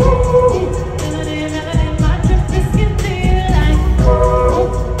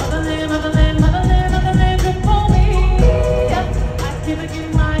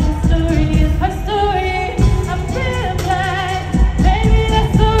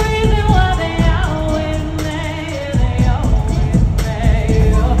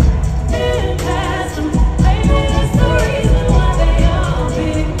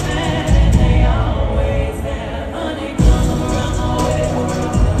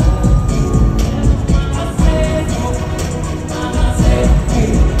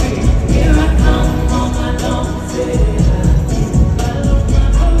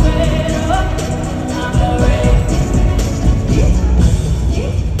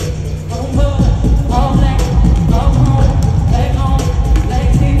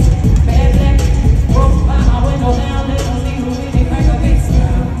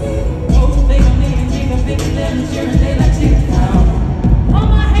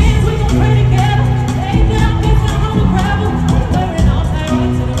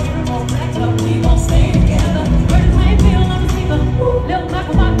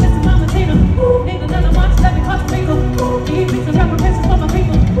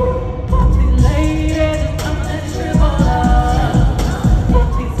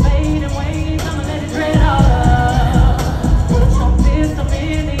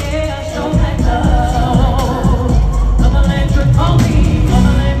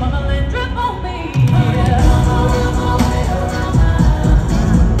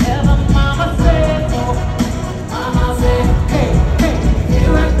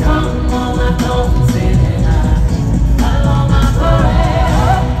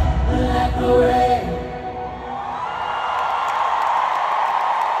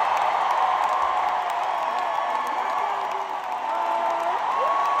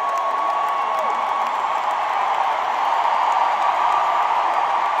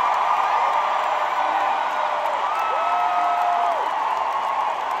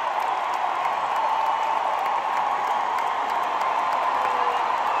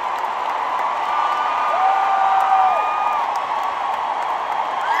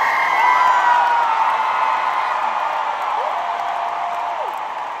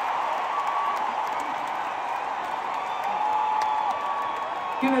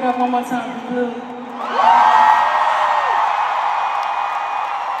 Give it up one more time for Blue.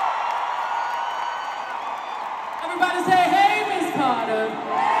 Everybody say, hey, Miss Carter.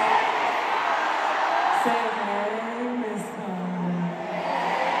 Say, hey, Miss Carter.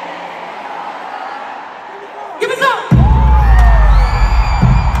 Give me some.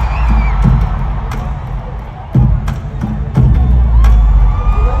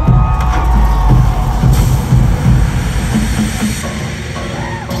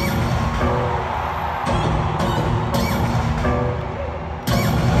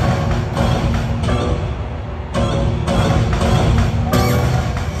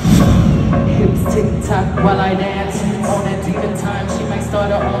 While I dance on that demon time, she might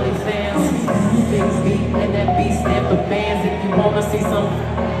start her OnlyFans. Big beat and that beat stand for bands. If you wanna see some,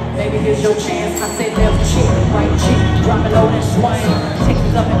 maybe here's your chance. I say left cheek, right cheek, drop it low and swing. Take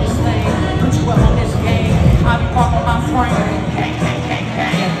it up in this thing, put you up on this game. I be parking my frame. Hey, hey, hey,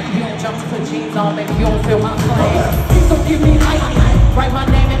 hey. You don't jump to put jeans on, baby, you don't feel my flame. Please don't give me ice, write my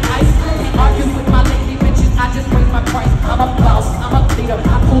name in ice. Can't argue with my lady bitches, I just raise my price. I'm a boss, I'm a leader.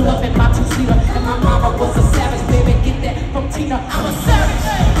 I pulled up in my two-seater, and my mama was a savage, baby. Get that from Tina. I'm a savage.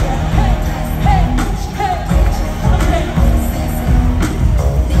 Hey, hey, hey, hey, okay.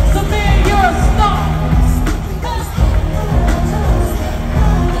 So man, you're a star.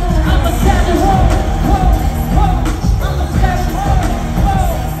 I'm a savage. Whoa, whoa, whoa. I'm a savage. Whoa, whoa,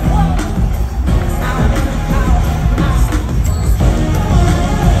 whoa.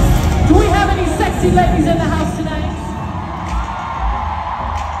 Do we have any sexy ladies in the house tonight?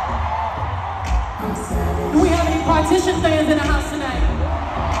 Do we have any Partition fans in the house tonight?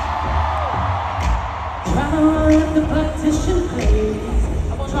 Try to run the Partition, please.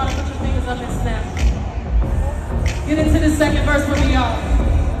 I want y'all to put your fingers up and snap. Get into the second verse with me, y'all.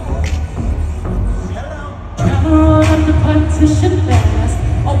 Try to run the Partition fast.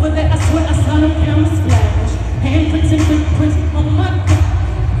 Over there, I swear I saw the camera splash. Handprints and footprints on my back.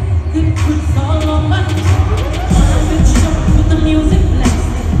 Good prints all on my back. I'm good show with the music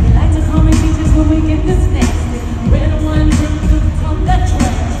blasting. They like to call me teachers when we get this nasty. Red wine drink to talk that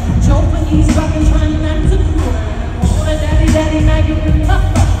trash. Joe for East rockin', trying not to cry. Oh, daddy, daddy, now you in my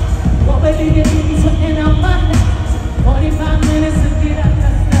phone. Oh, baby, you need me sweating out my hands. 45 minutes to get out the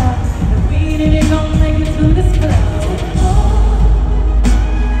stuff. If we ain't gonna make it to this club.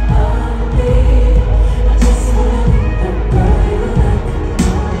 Oh, baby, I just wanna be the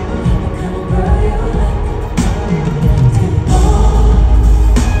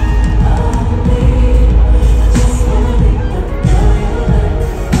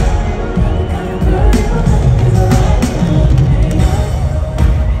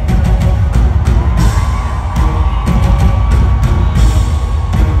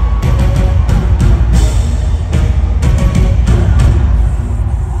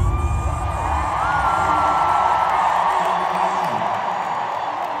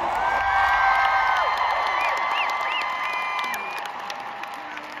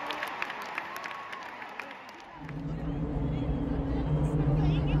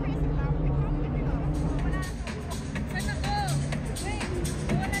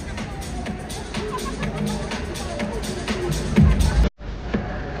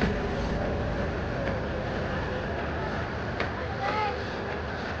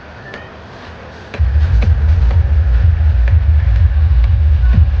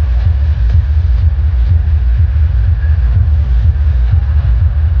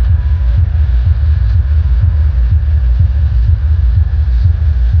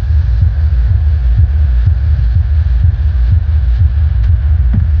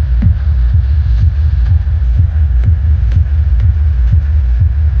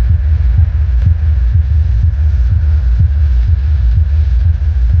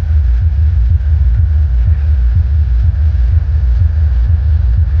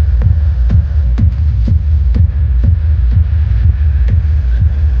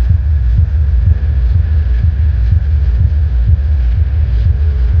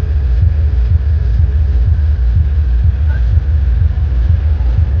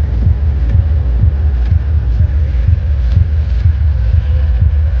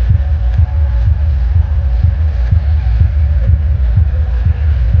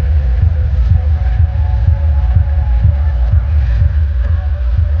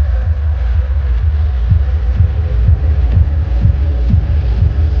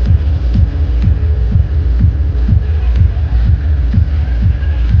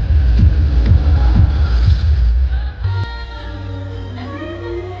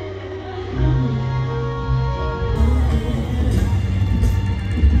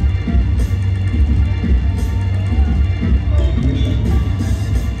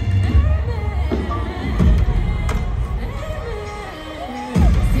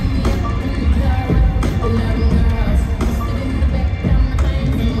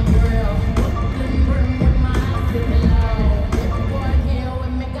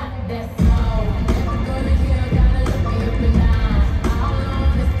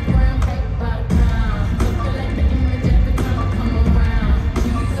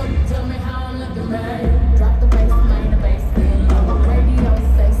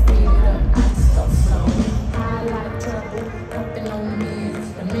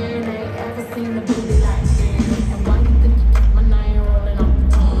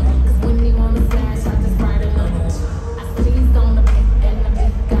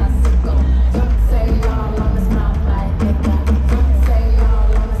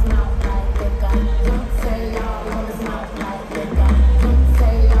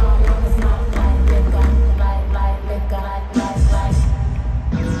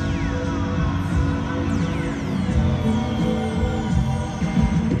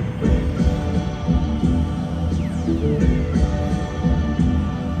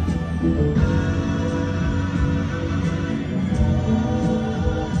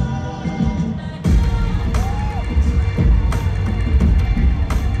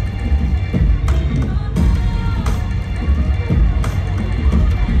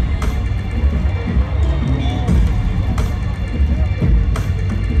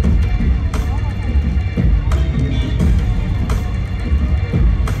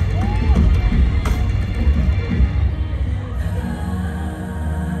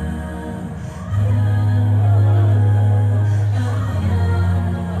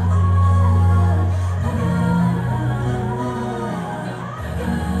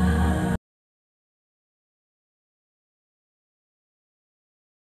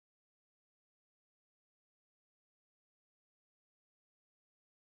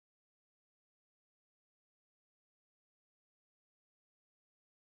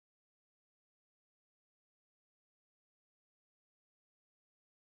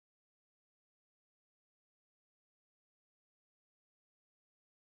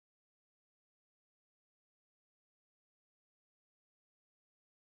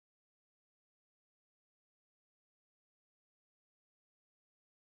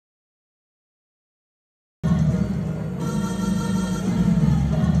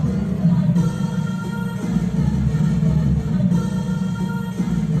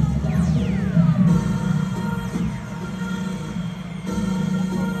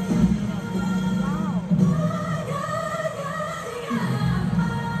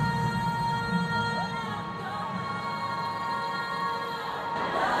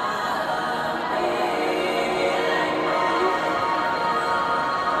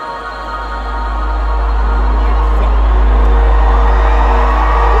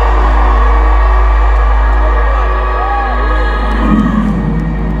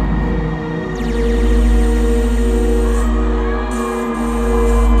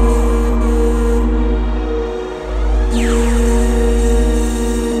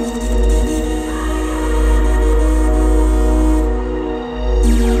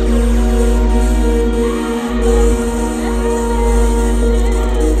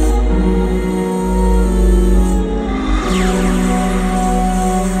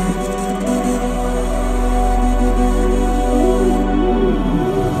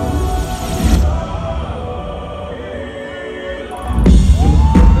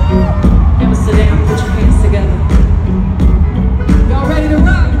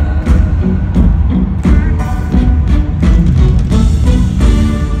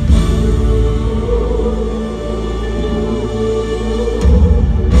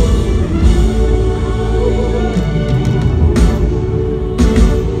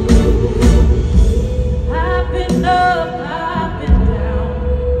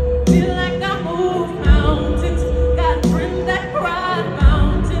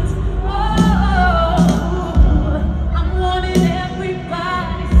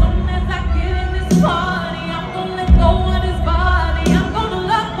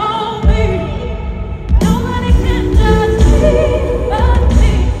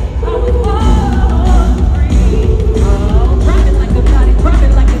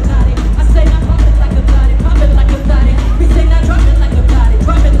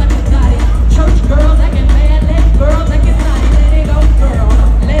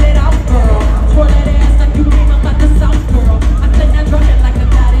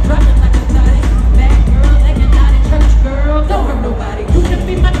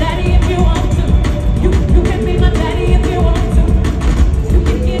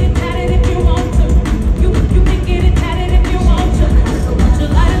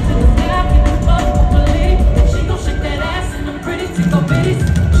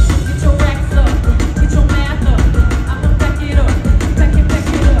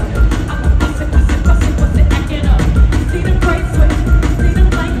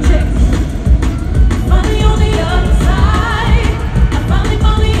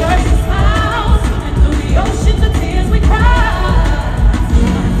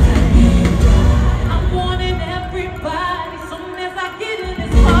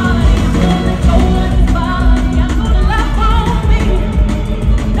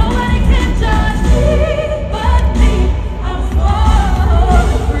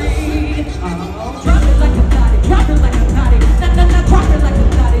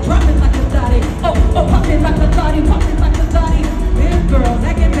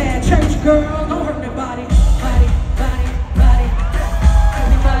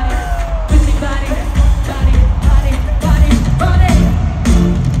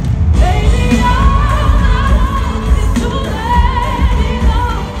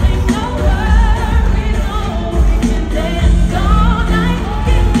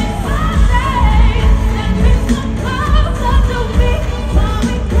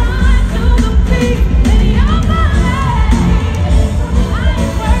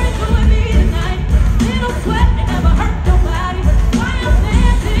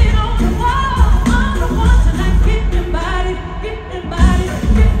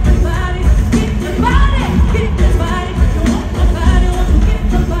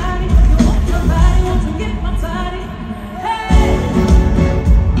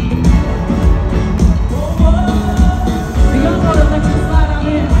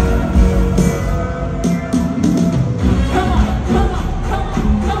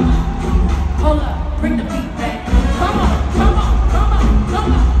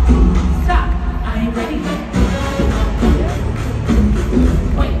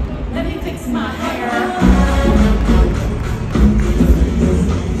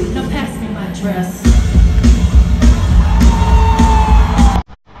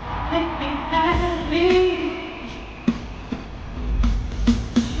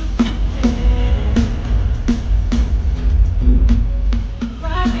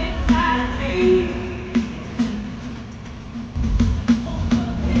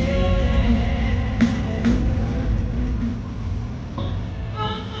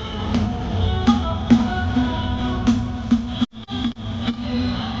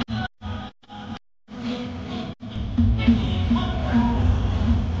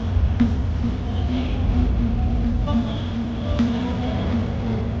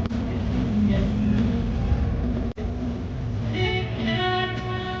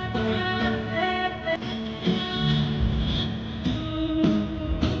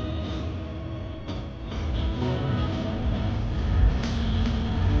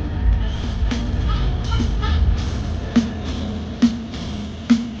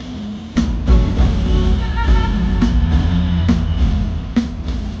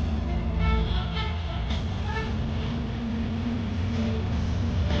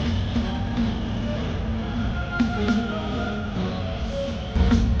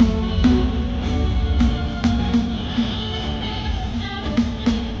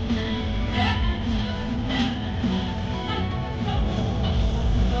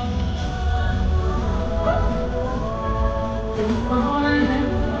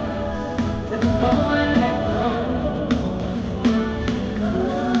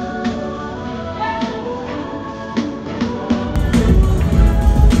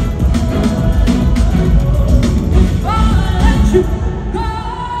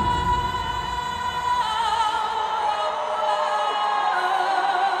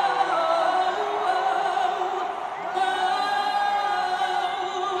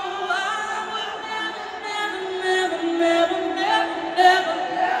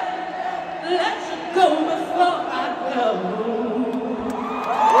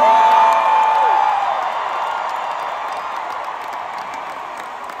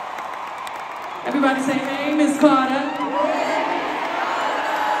Everybody say, hey, Miss Carter.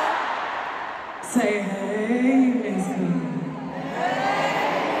 Say, hey, Miss Carter.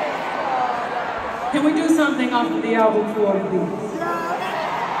 Can we do something off of the album floor, please?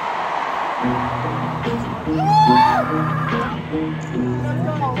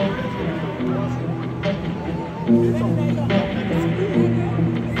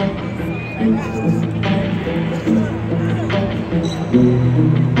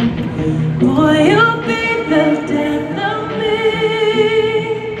 Boy, you'll be the death of me.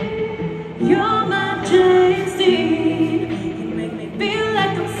 You're my James Dean. You make me feel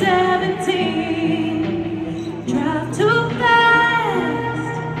like I'm 17. Drive too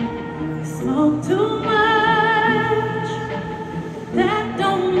fast, smoke too much. That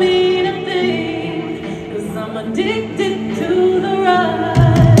don't mean a thing, 'cause I'm addicted to the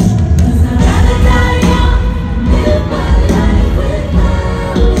rush. 'Cause I'd rather die young, live my life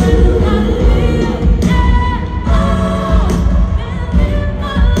without you.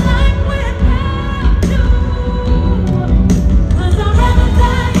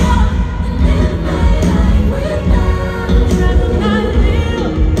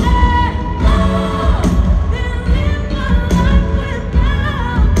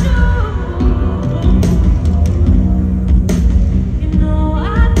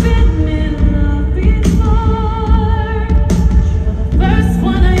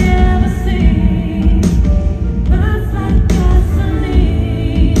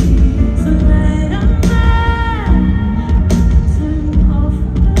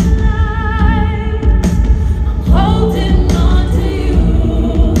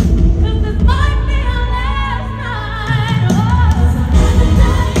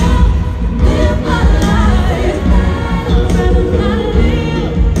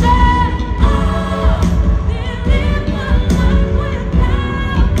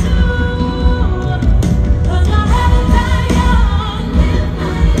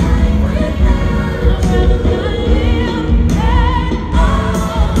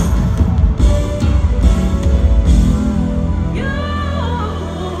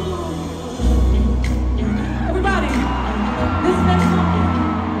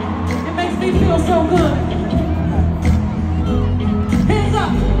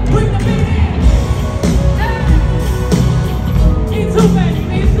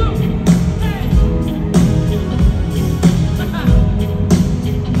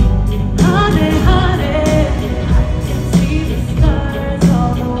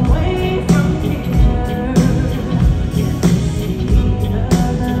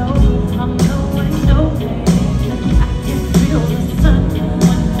 Feel the sun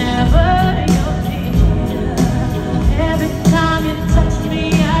whenever you're near.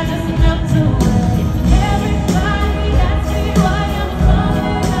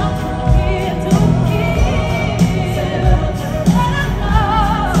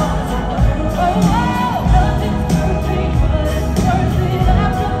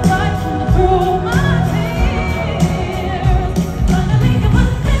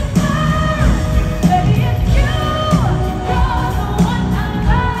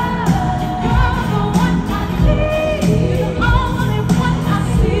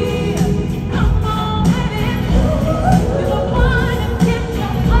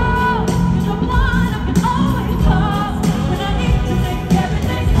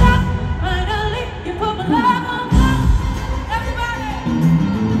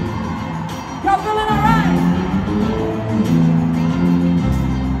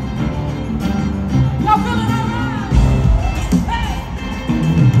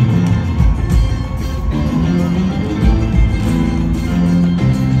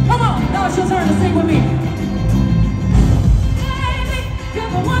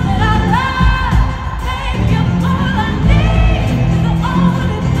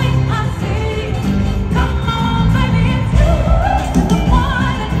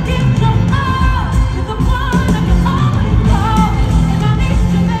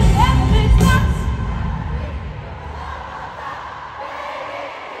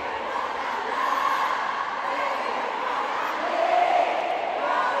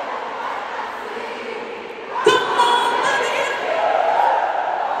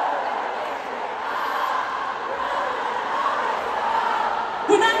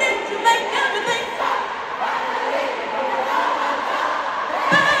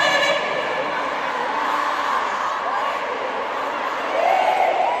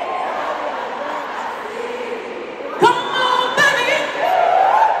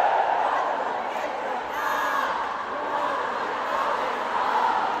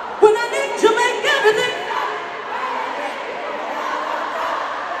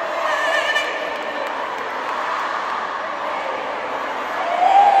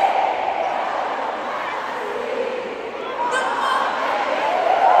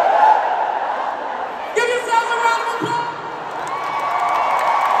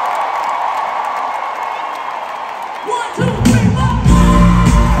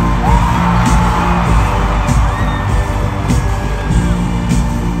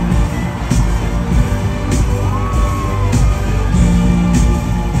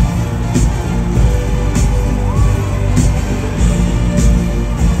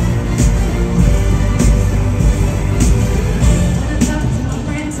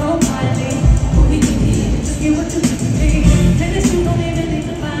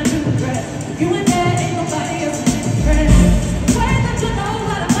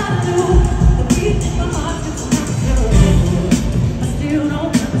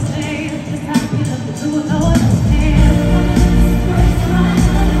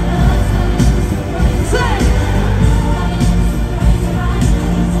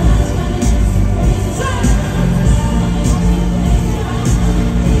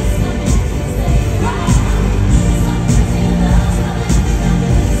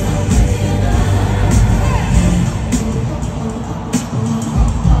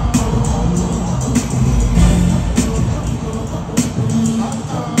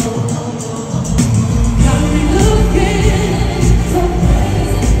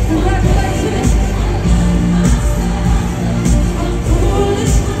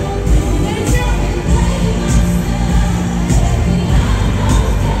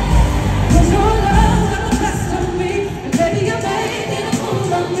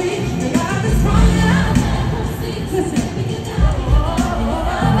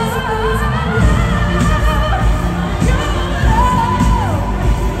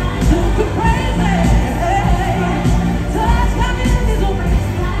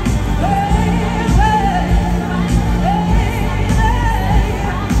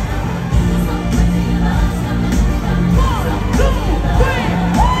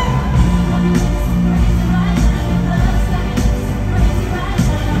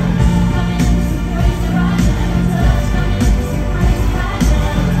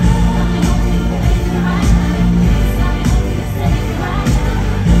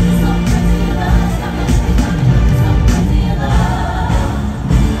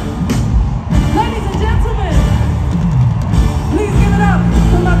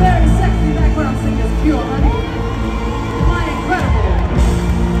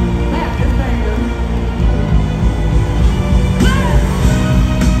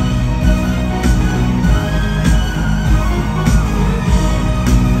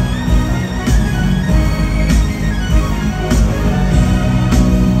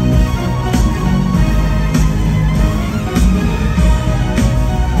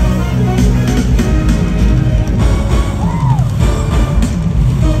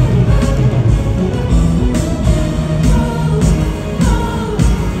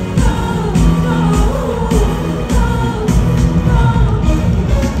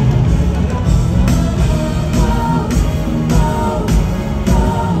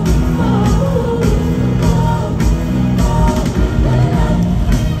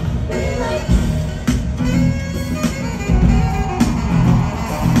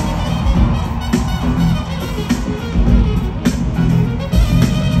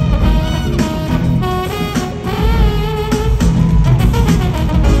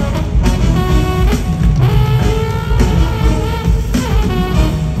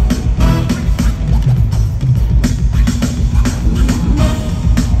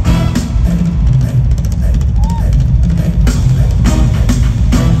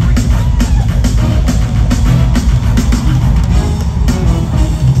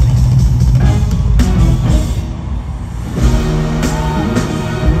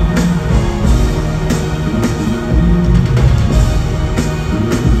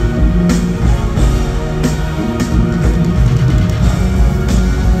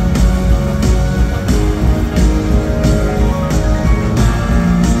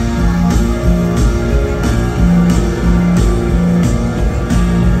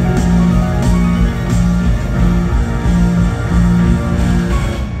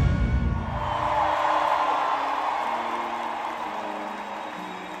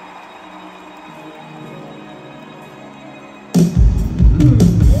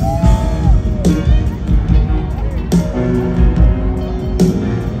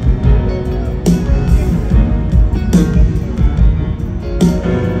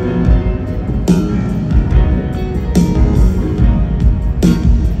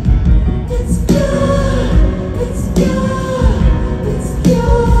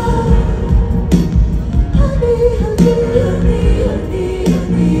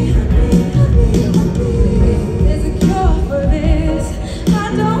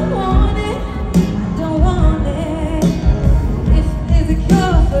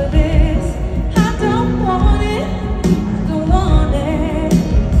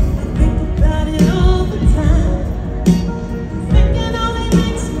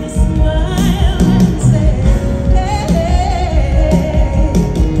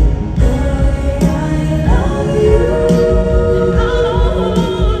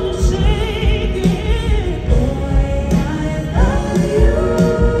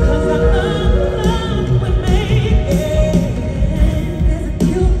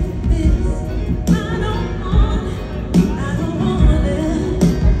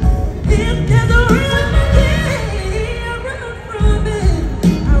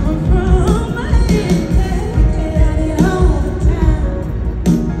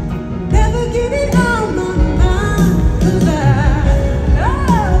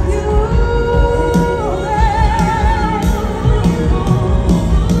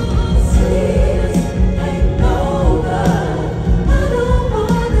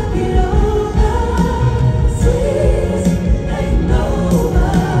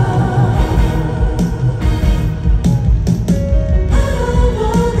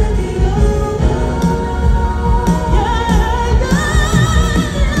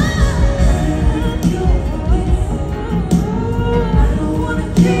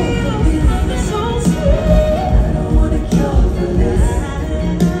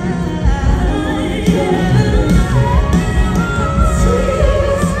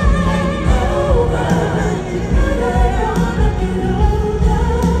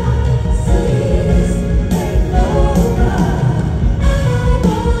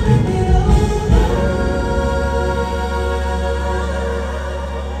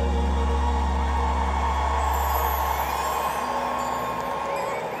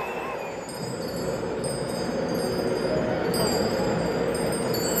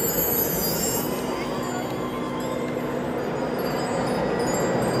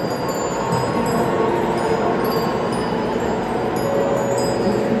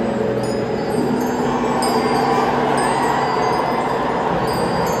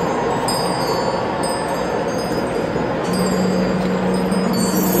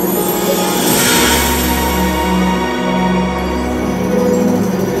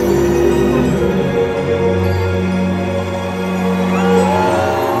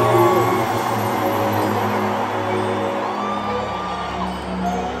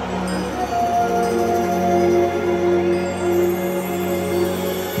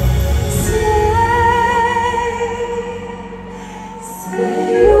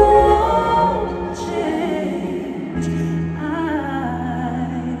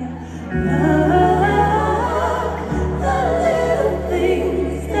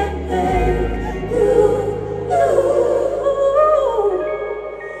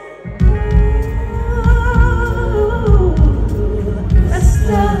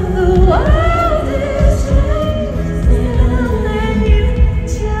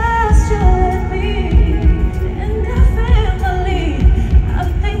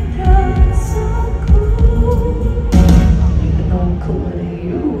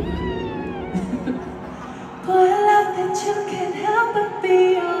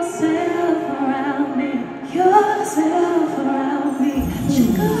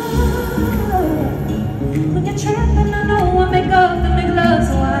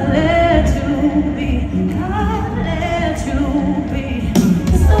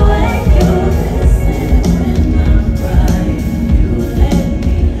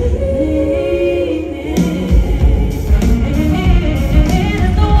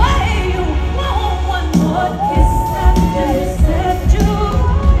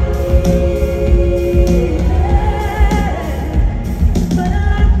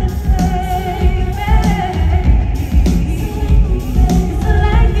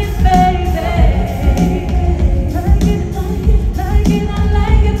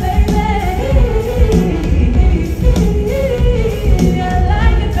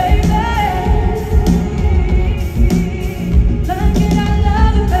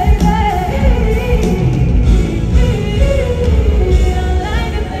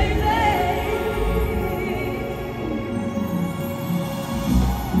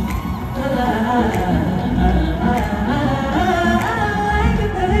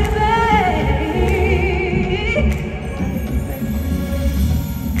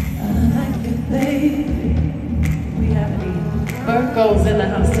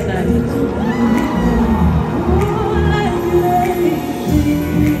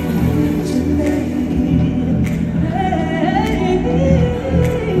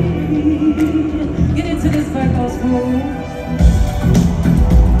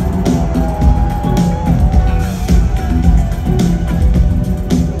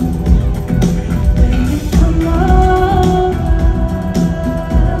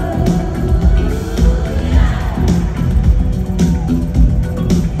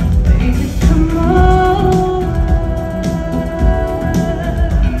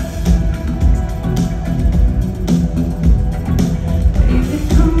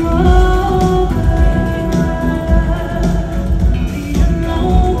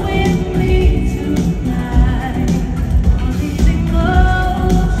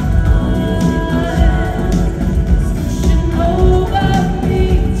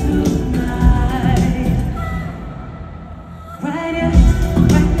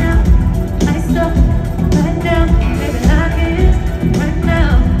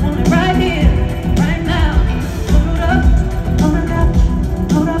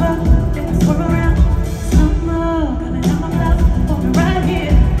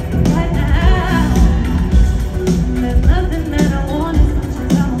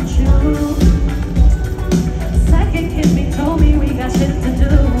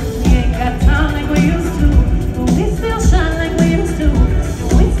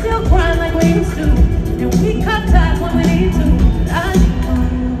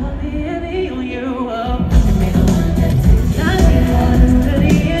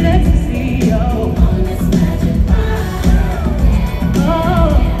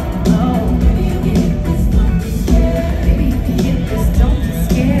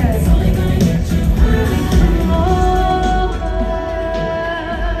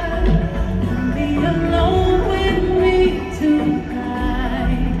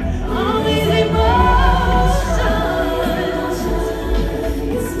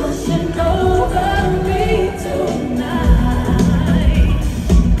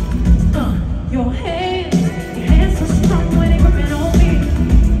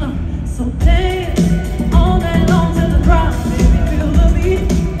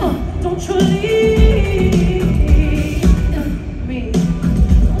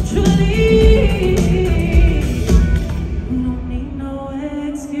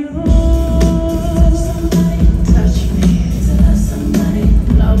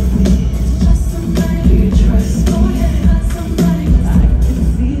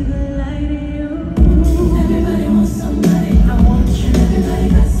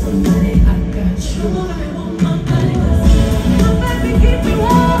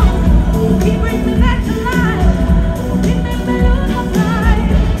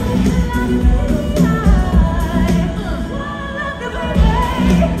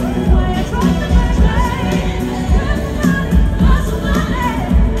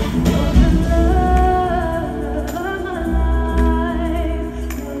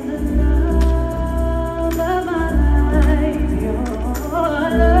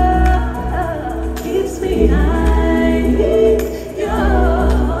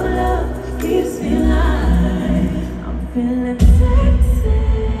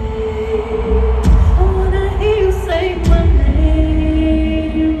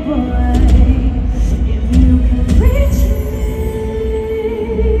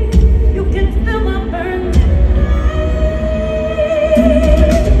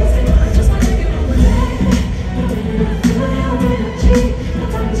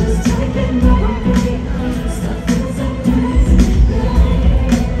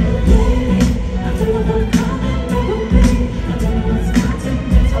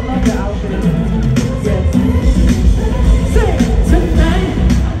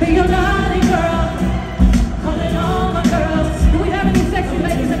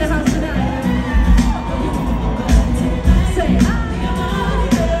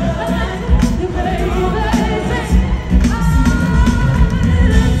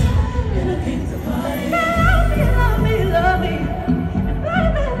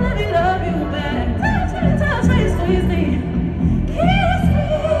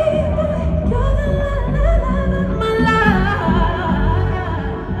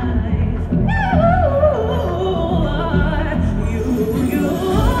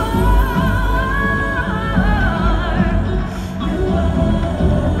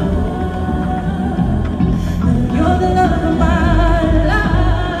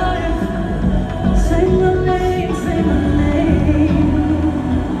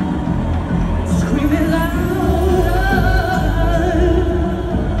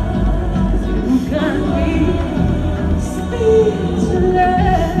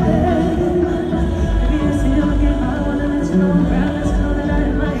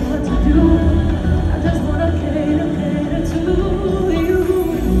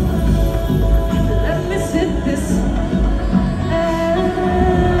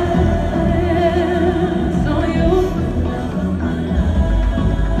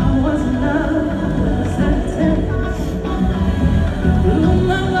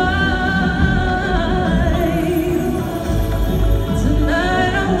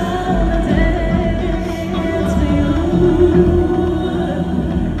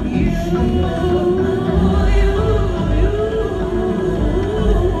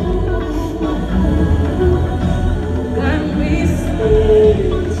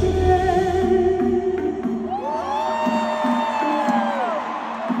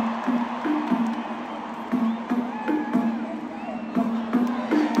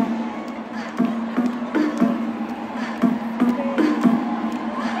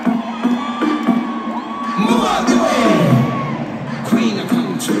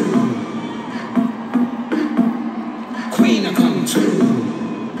 Queen, I come true.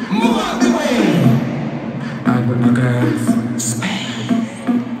 Move out the way. Out with my girls. Spain.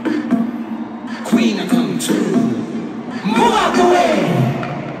 Queen, I come true. Move out the way.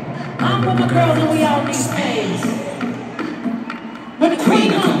 I'm with my girls and we all need space. When the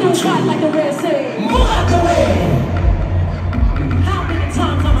queen comes through, fight like the Red Sea. Move out the way. How many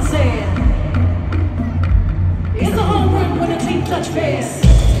times I'ma say it? It's a home run when the team touch base.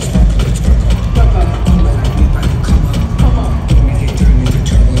 Come on.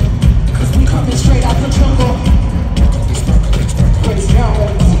 Cause we coming straight out the jungle. Praise God.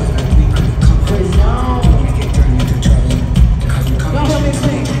 Praise God. Y'all help me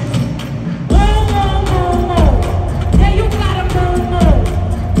sing. Whoa, whoa, whoa, whoa. Yeah, you gotta move, move.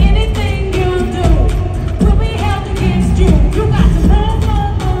 Anything you do will be held against you. You got to move,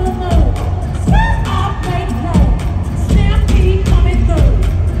 move, move, move. Step up, make room. Stampede coming through.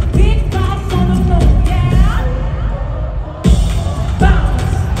 Big bounce on the moon, yeah.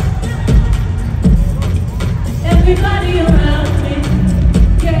 Bounce. Everybody around me,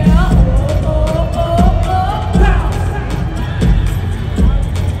 yeah. Oh, oh, oh, oh, bounce.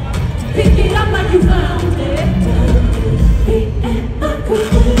 Pick it up like you found it. Me and my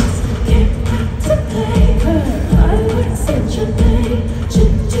girls came out to play. Fireworks in Jamaica,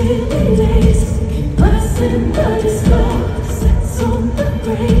 chitty days. Keep us in the disco, sex on the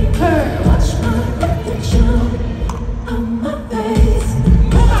brain. Watch my reflection on my face.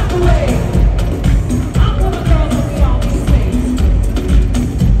 Move out the way. I'm with my girls and we all need space.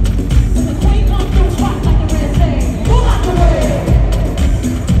 When the queen comes through, swat like the Red Sea. Move out the way.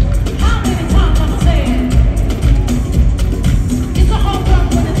 How many times I'ma say it? It's a home run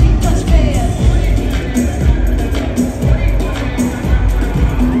when the team touch base.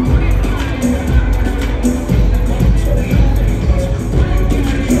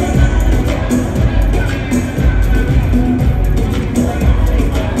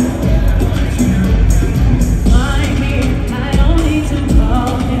 I'm here, I don't need to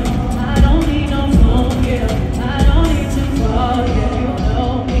call him. I don't need no phone, yeah. I don't need to call, yeah. You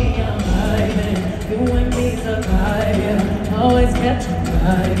know me, I'm vibing. You and me's a vibe, yeah. Always catch a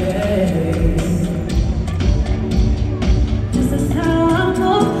vibe, yeah. This is how I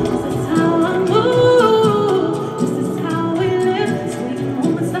move, this is how I move. This is how we live, sweet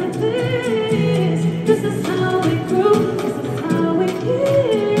moments like this. This is how we groove, this is how we give.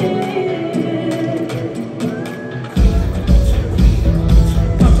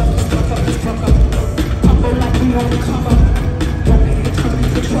 Combo like we on the cover. Don't make it turn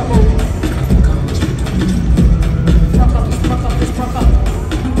into trouble. Fuck up, this fuck up.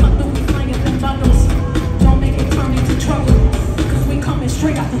 We come through, we flying them bundles. Don't make it turn into trouble. Cause we coming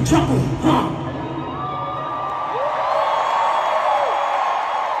straight out the jungle, huh?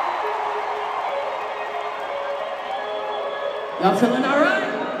 Y'all feeling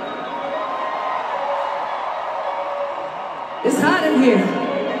alright? It's hot in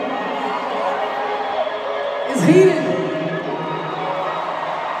here. It's heated.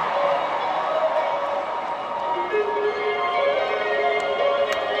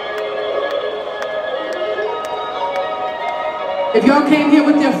 If y'all came here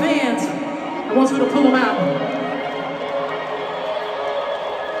with your fans, I want you to pull them out.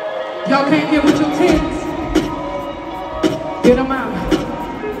 If y'all came here with your kids, get them out.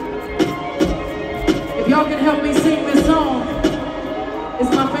 If y'all can help me sing this song,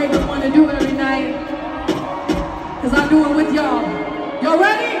 it's my favorite one to do every night. Cause I do it with y'all. Y'all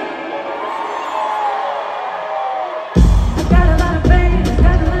ready? I got a lot of pain, I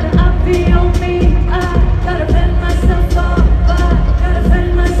got a lot of envy on me. I gotta fend myself off, I gotta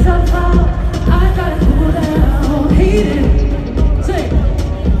fend myself off. I gotta cool down, heat it. Say,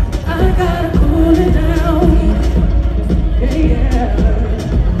 I gotta cool it down. Yeah, yeah.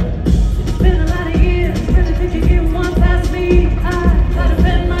 It's been a lot of years, really think you get one past me. I gotta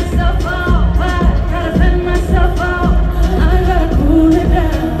fend myself off, I gotta fend myself off. I gotta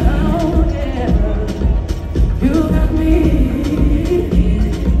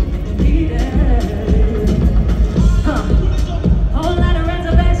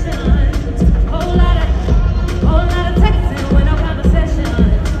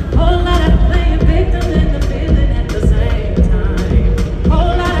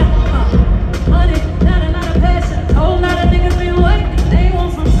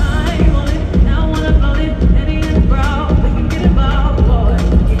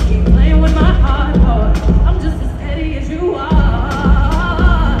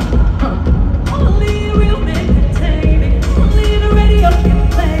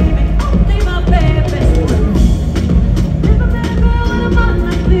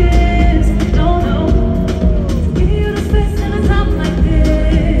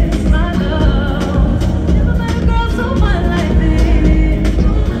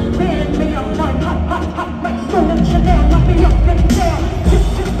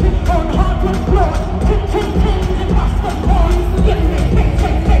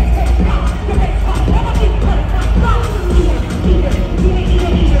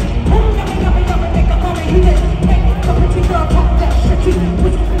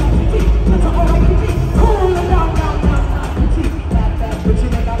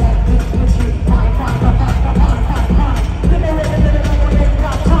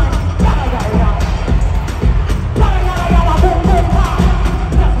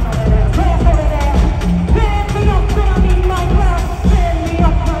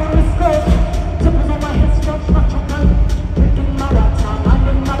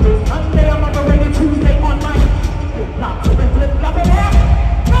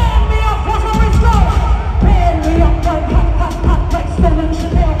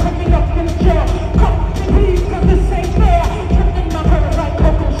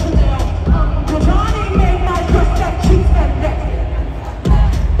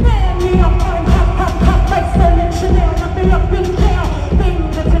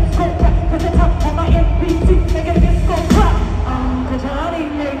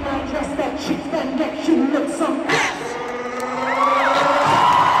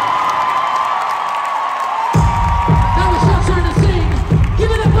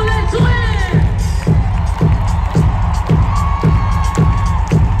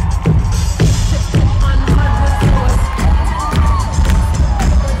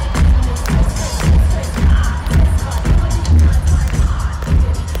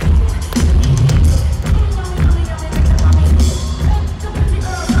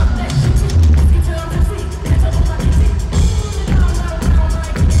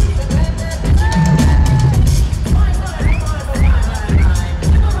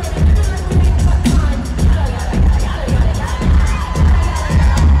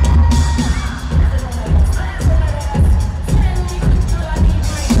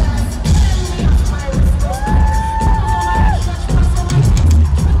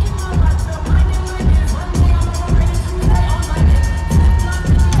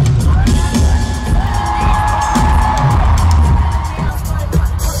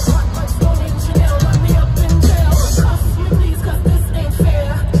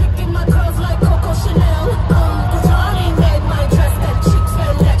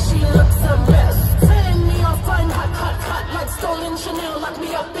lock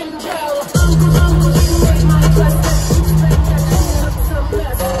me up in jail. You ain't my class.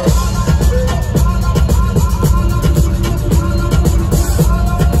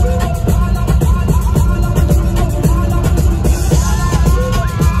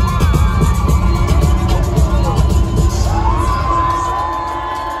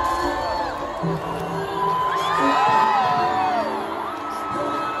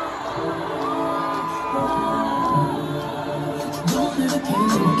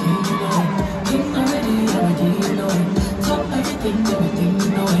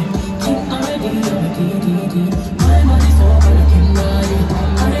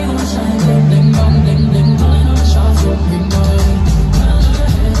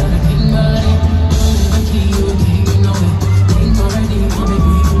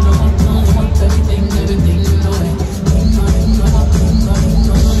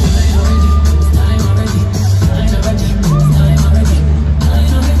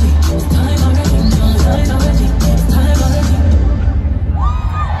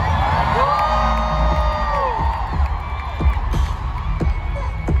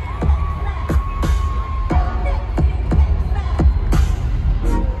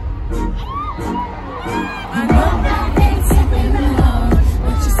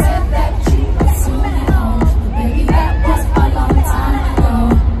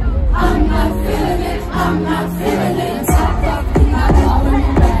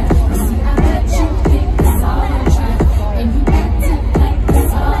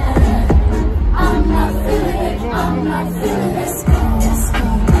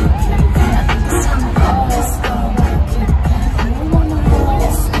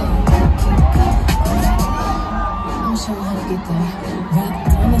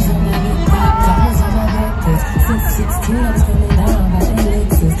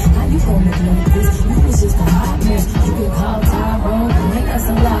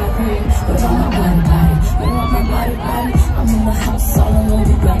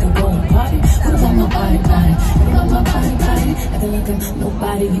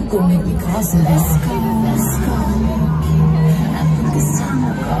 Nobody, you gon' make me cross it. Let's go, let's go. I think it's time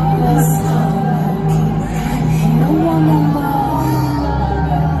to go. Let's go. Ain't no one no more.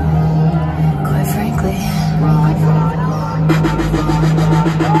 Quite frankly,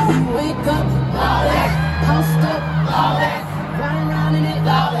 you wake up, louder, post up, louder, running around in it,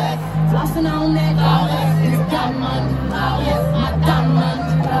 louder, flossing on that, louder. It's diamond, louder, my diamond,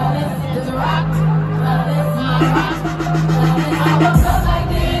 louder. There's a rock, louder, my rock. I woke up like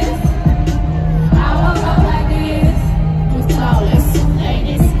this, I woke up like this, with flawless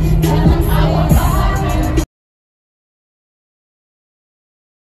ladies, tell them I woke up like this.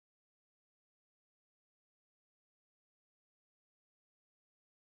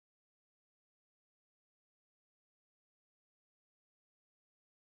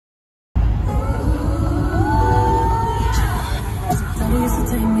 Daddy used to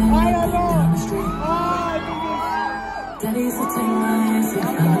take me down the street. Daddy used to take my hands and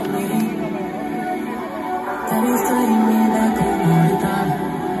follow me. Daddy used to lead me back home all the time.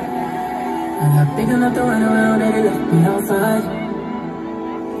 I got big enough to run around, Daddy left me outside.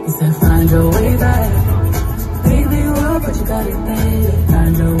 He said, find your way back. Baby, you up, but you got it, baby.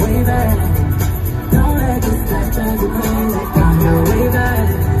 Find your way back. Don't let this life drive you crazy. Find your way back.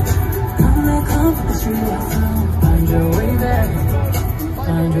 Come back home from the street lights on. Find your way back.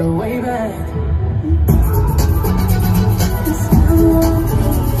 Find your way back.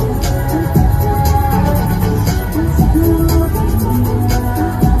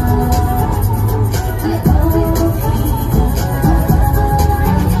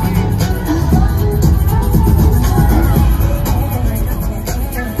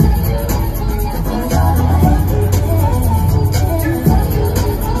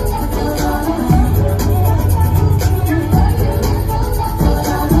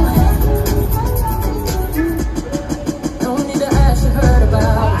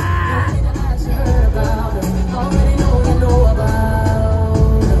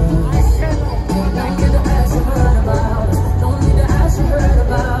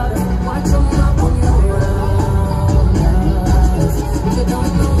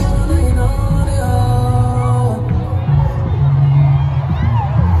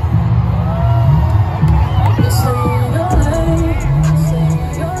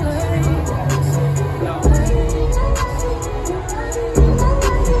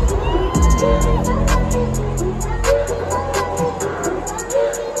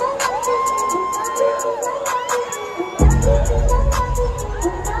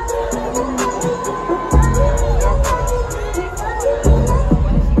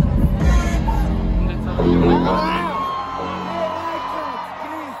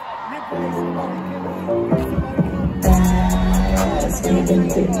 getting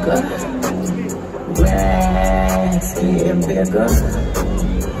thicker. Racks getting bigger.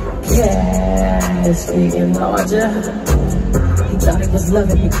 Cash getting larger. He thought he was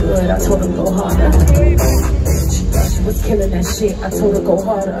loving me good, I told him go harder. She thought she was killing that shit, I told her go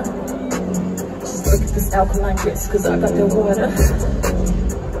harder. Just look at this alkaline grits, cause I got that water.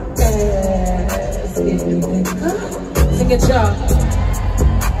 Cash getting bigger. Sing it, y'all.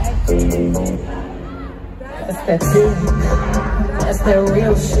 That's that thing. That's that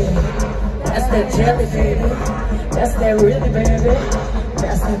real shit. That's that jelly, baby. That's that really, baby.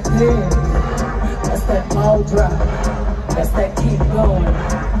 That's that thing. That's that all drop. That's that keep going.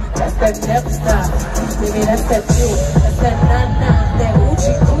 That's that never stop. Baby, that's that thing. That's that na-na. That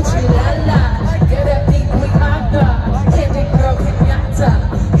oochie, oochie, la-la. Yeah, that beat we ada. Candy girl, pinata.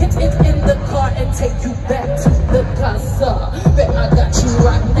 Hit it in the car and take you back to the casa. Bet I got you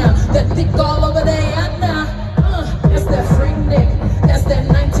right now. That thick all over there, Anna. That's that freak Nick. That's that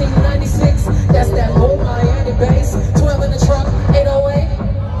 1996. That's that old Miami bass. 12 in the trunk, 808.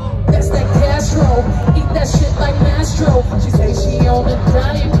 That's that Castro. Eat that shit like Mastro. She say she on the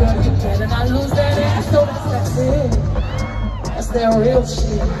diet, girl. You better not lose that ass. So that's that thing. That's that real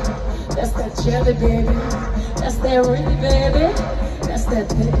shit. That's that jelly, baby. That's that really, baby. That's that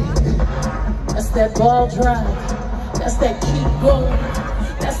thing. That's that ball drive. That's that keep going.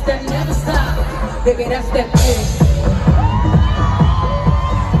 That's that never stop. Baby, that's that thing.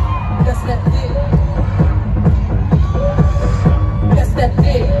 That's that thing. That's that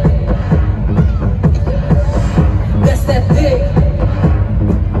thing. That's that thing.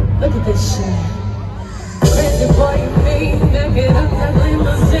 Look at this shit. Crazy boy, you mean. Back it up that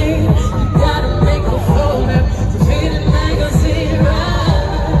limousine. You gotta make a photo to feed a magazine, right?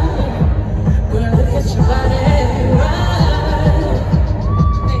 Gonna look at your body, right?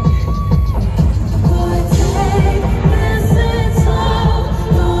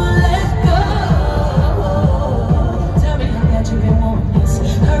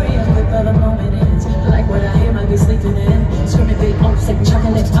 Sleeping in, screaming big ounce,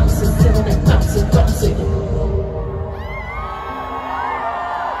 chocolate ounces, sitting at ounces, bouncing.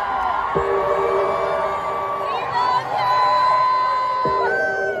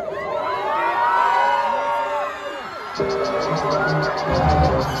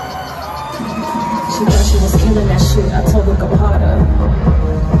 She thought she was killing that shit, I told her go harder.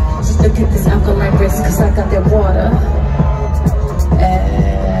 Just look at this alkaline wrist, cause I got that water.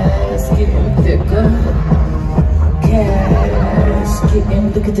 Ass getting thicker. Cash getting,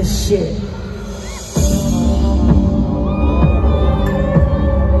 look at this shit.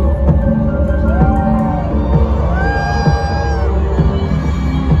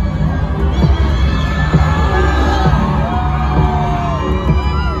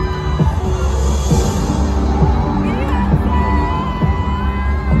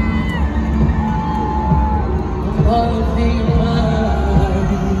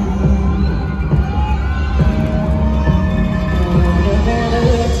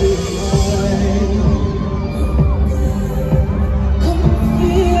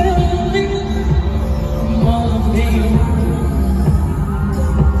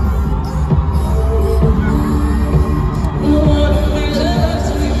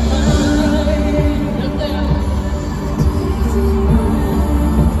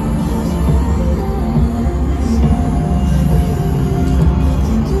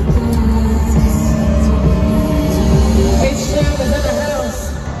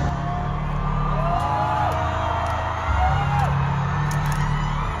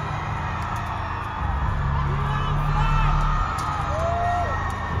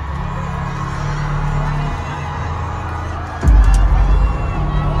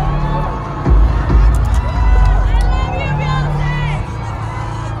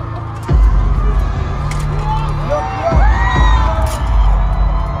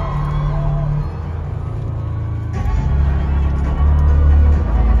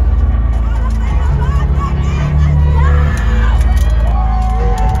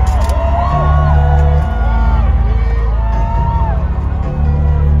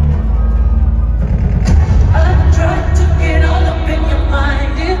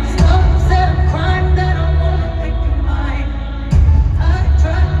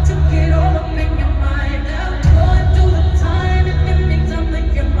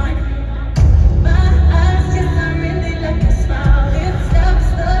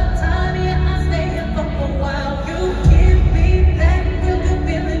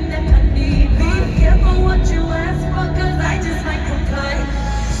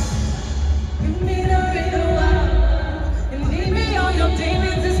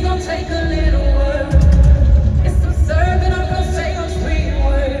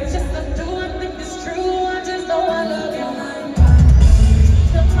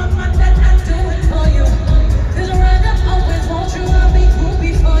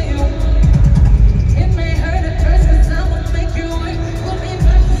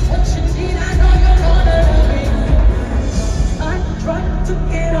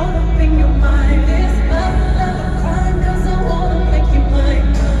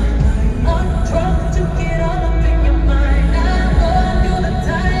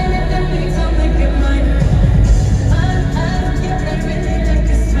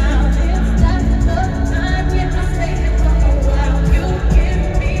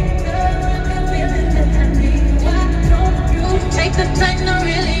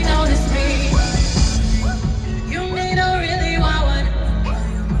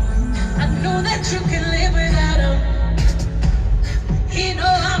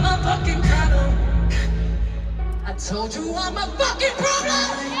 Told you I'm a fucking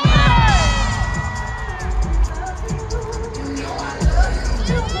problem. You know I love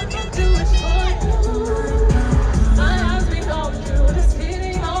you. I can do it for you. My eyes behold you. This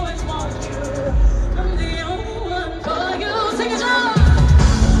feeling always want you. I'm the only one for you. Sing it out.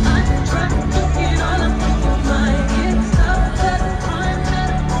 I can try to look it all up in your mind. It's not that crime that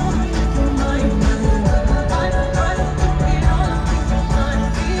I want in your mind. I can try to look it all up in your mind.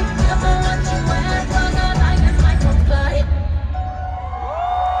 Be careful what you ask for. God, I just like to fly.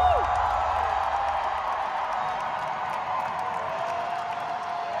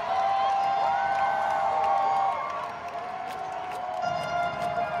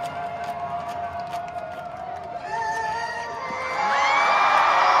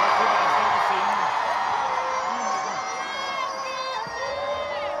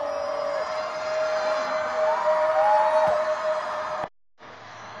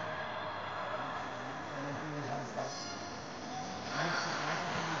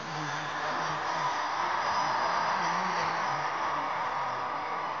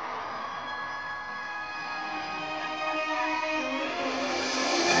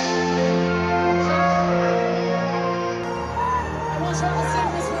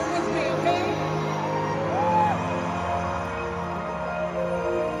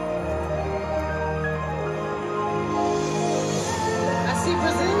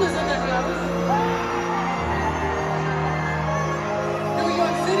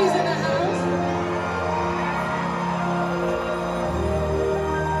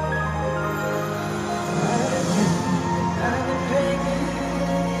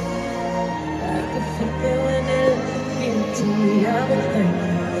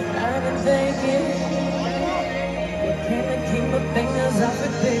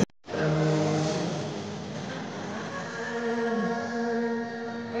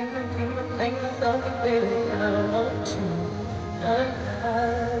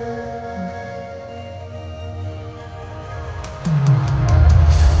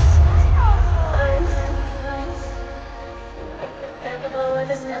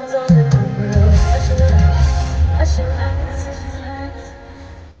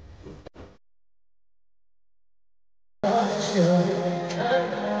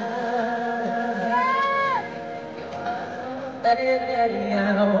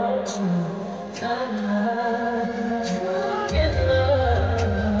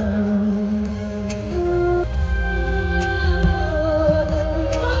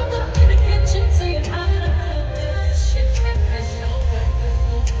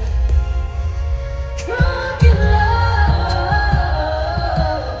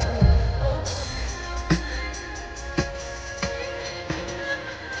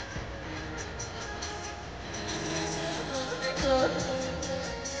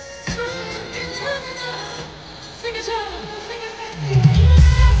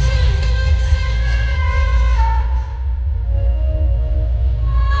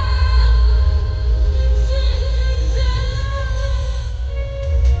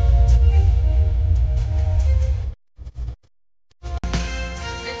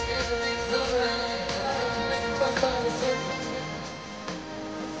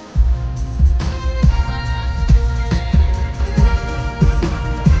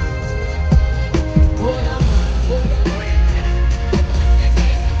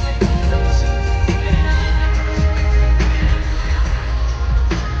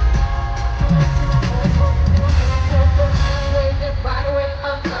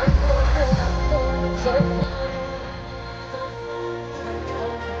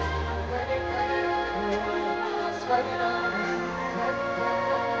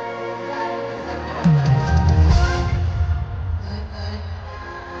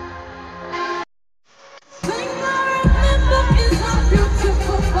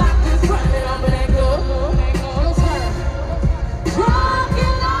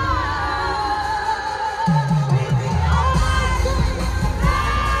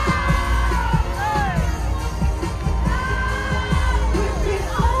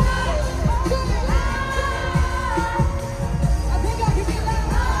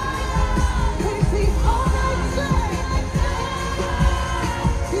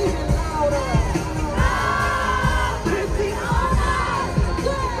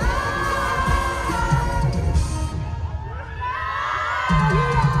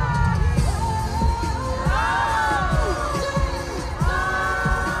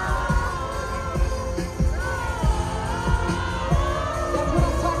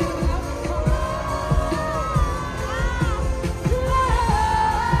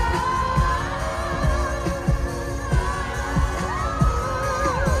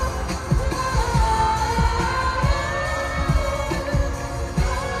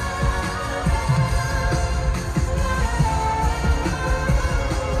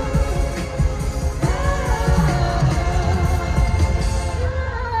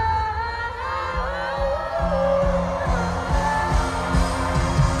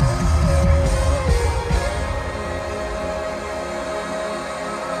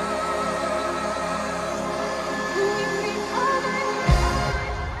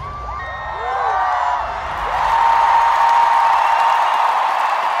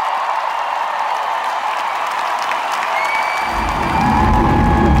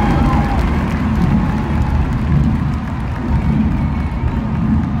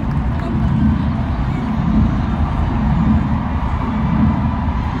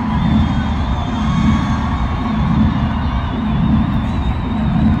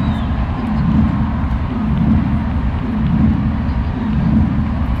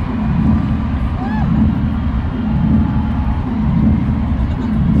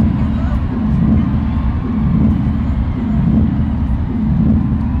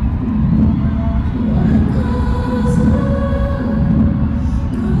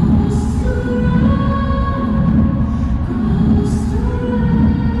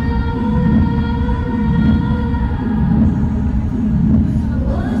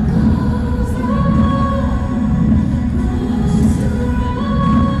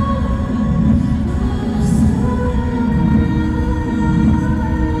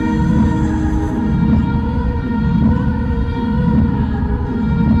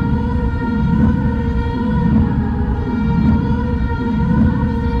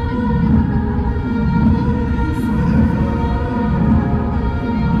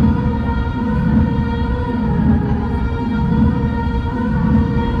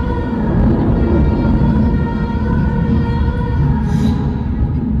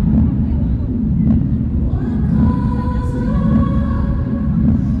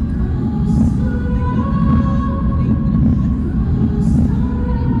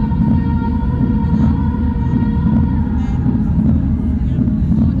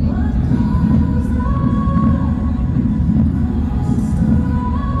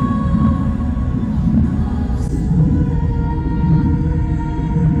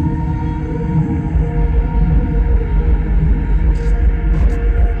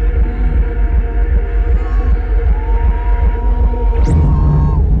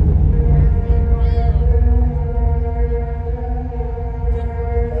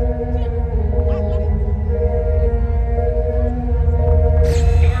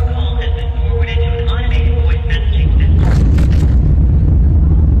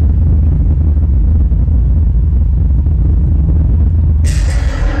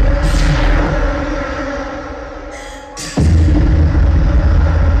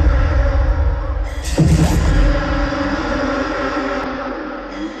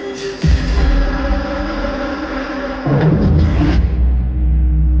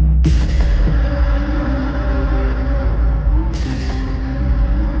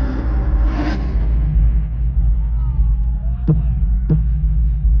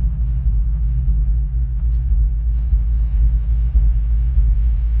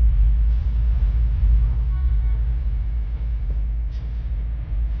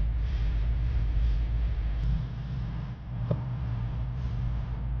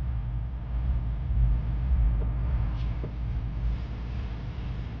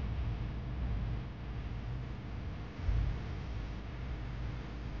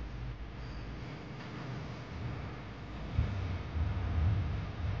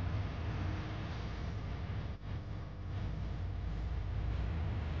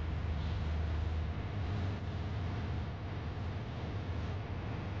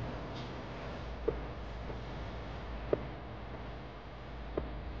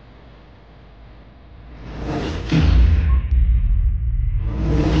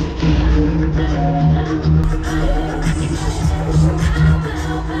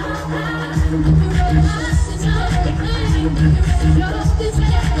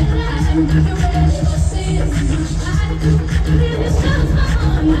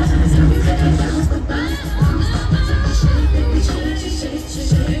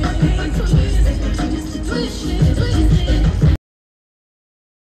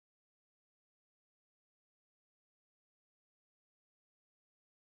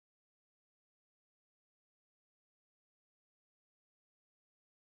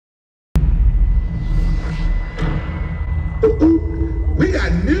 We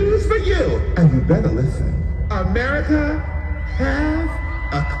got news for you, and you better listen. America has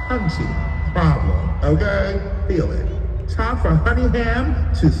a country problem, okay? Feel it. Time for Honey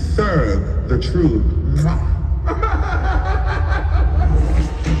Ham to serve the truth.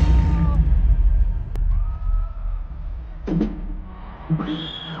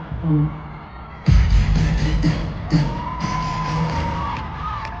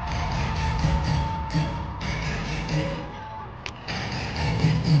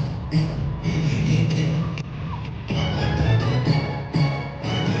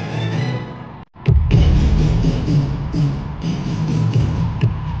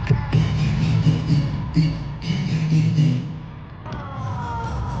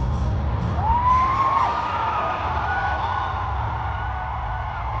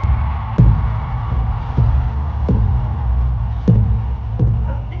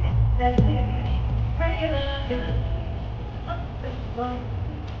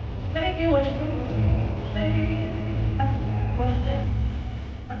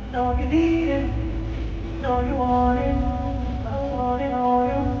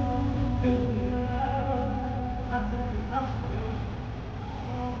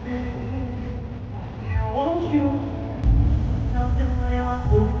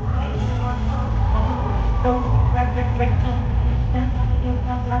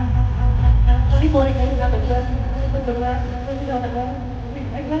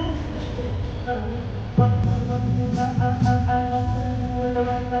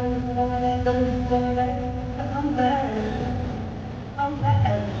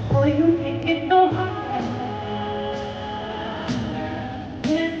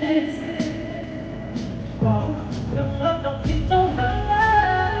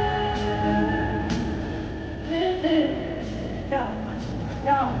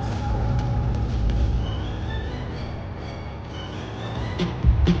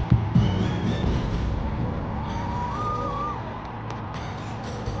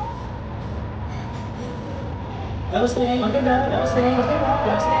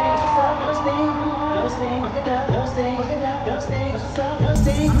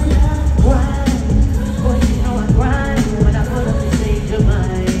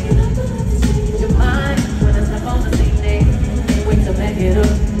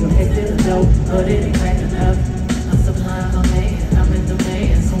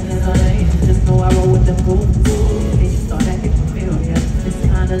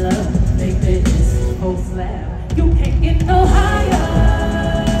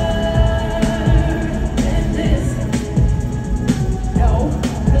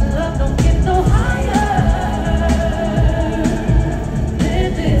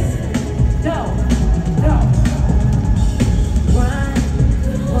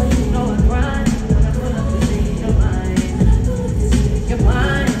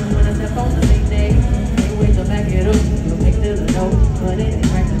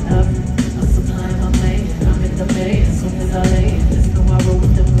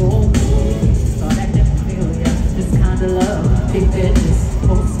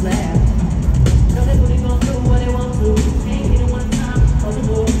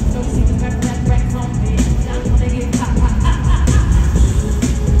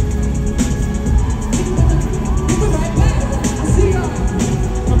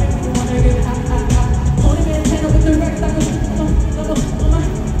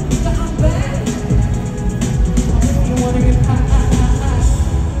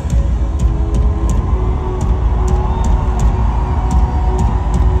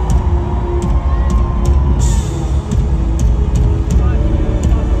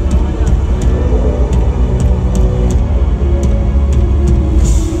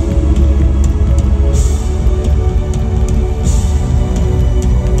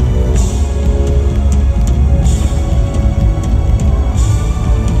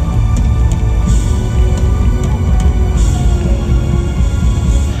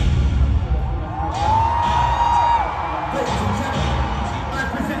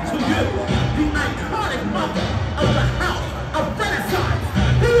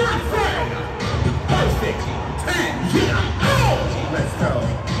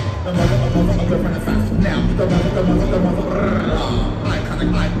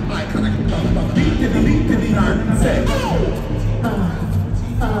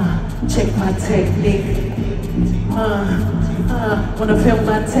 Check my technique. Wanna feel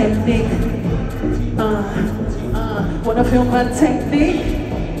my technique? Wanna feel my technique?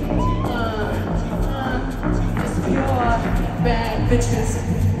 It's pure bad bitches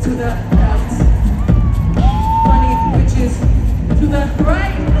to the left, funny bitches to the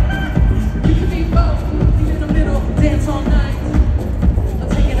right. You can be both, be in the middle, dance all night, or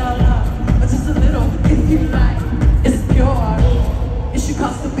take it all out, or just a little if you like. It's pure. It should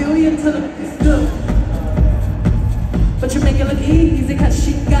cost $1 billion to look this good, but you make it look easy cause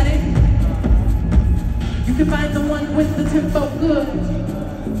she got it. You can find the one with the tempo good.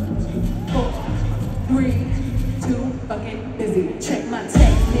 4, 3, 2, fucking busy. Check my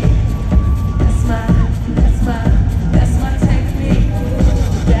technique. That's my technique.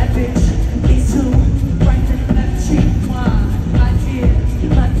 Bad bitch, these two, right in the left cheek. My dear,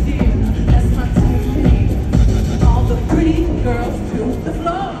 that's my technique. All the pretty girls to the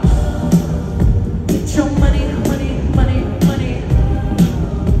floor. Get your money.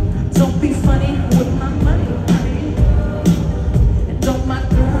 Don't be funny with my money, honey. And don't my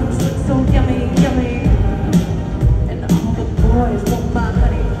girls look so yummy? And all the boys want my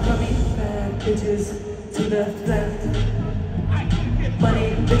honey, yummy. Bad bitches to the left, money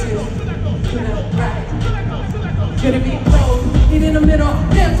bitches to the right. Gonna be bold, meet in the middle,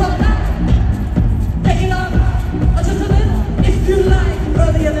 dance all night. Take it off, or just a little, if you like.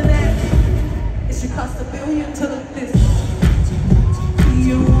 Earlier than that, it should cost $1 billion to the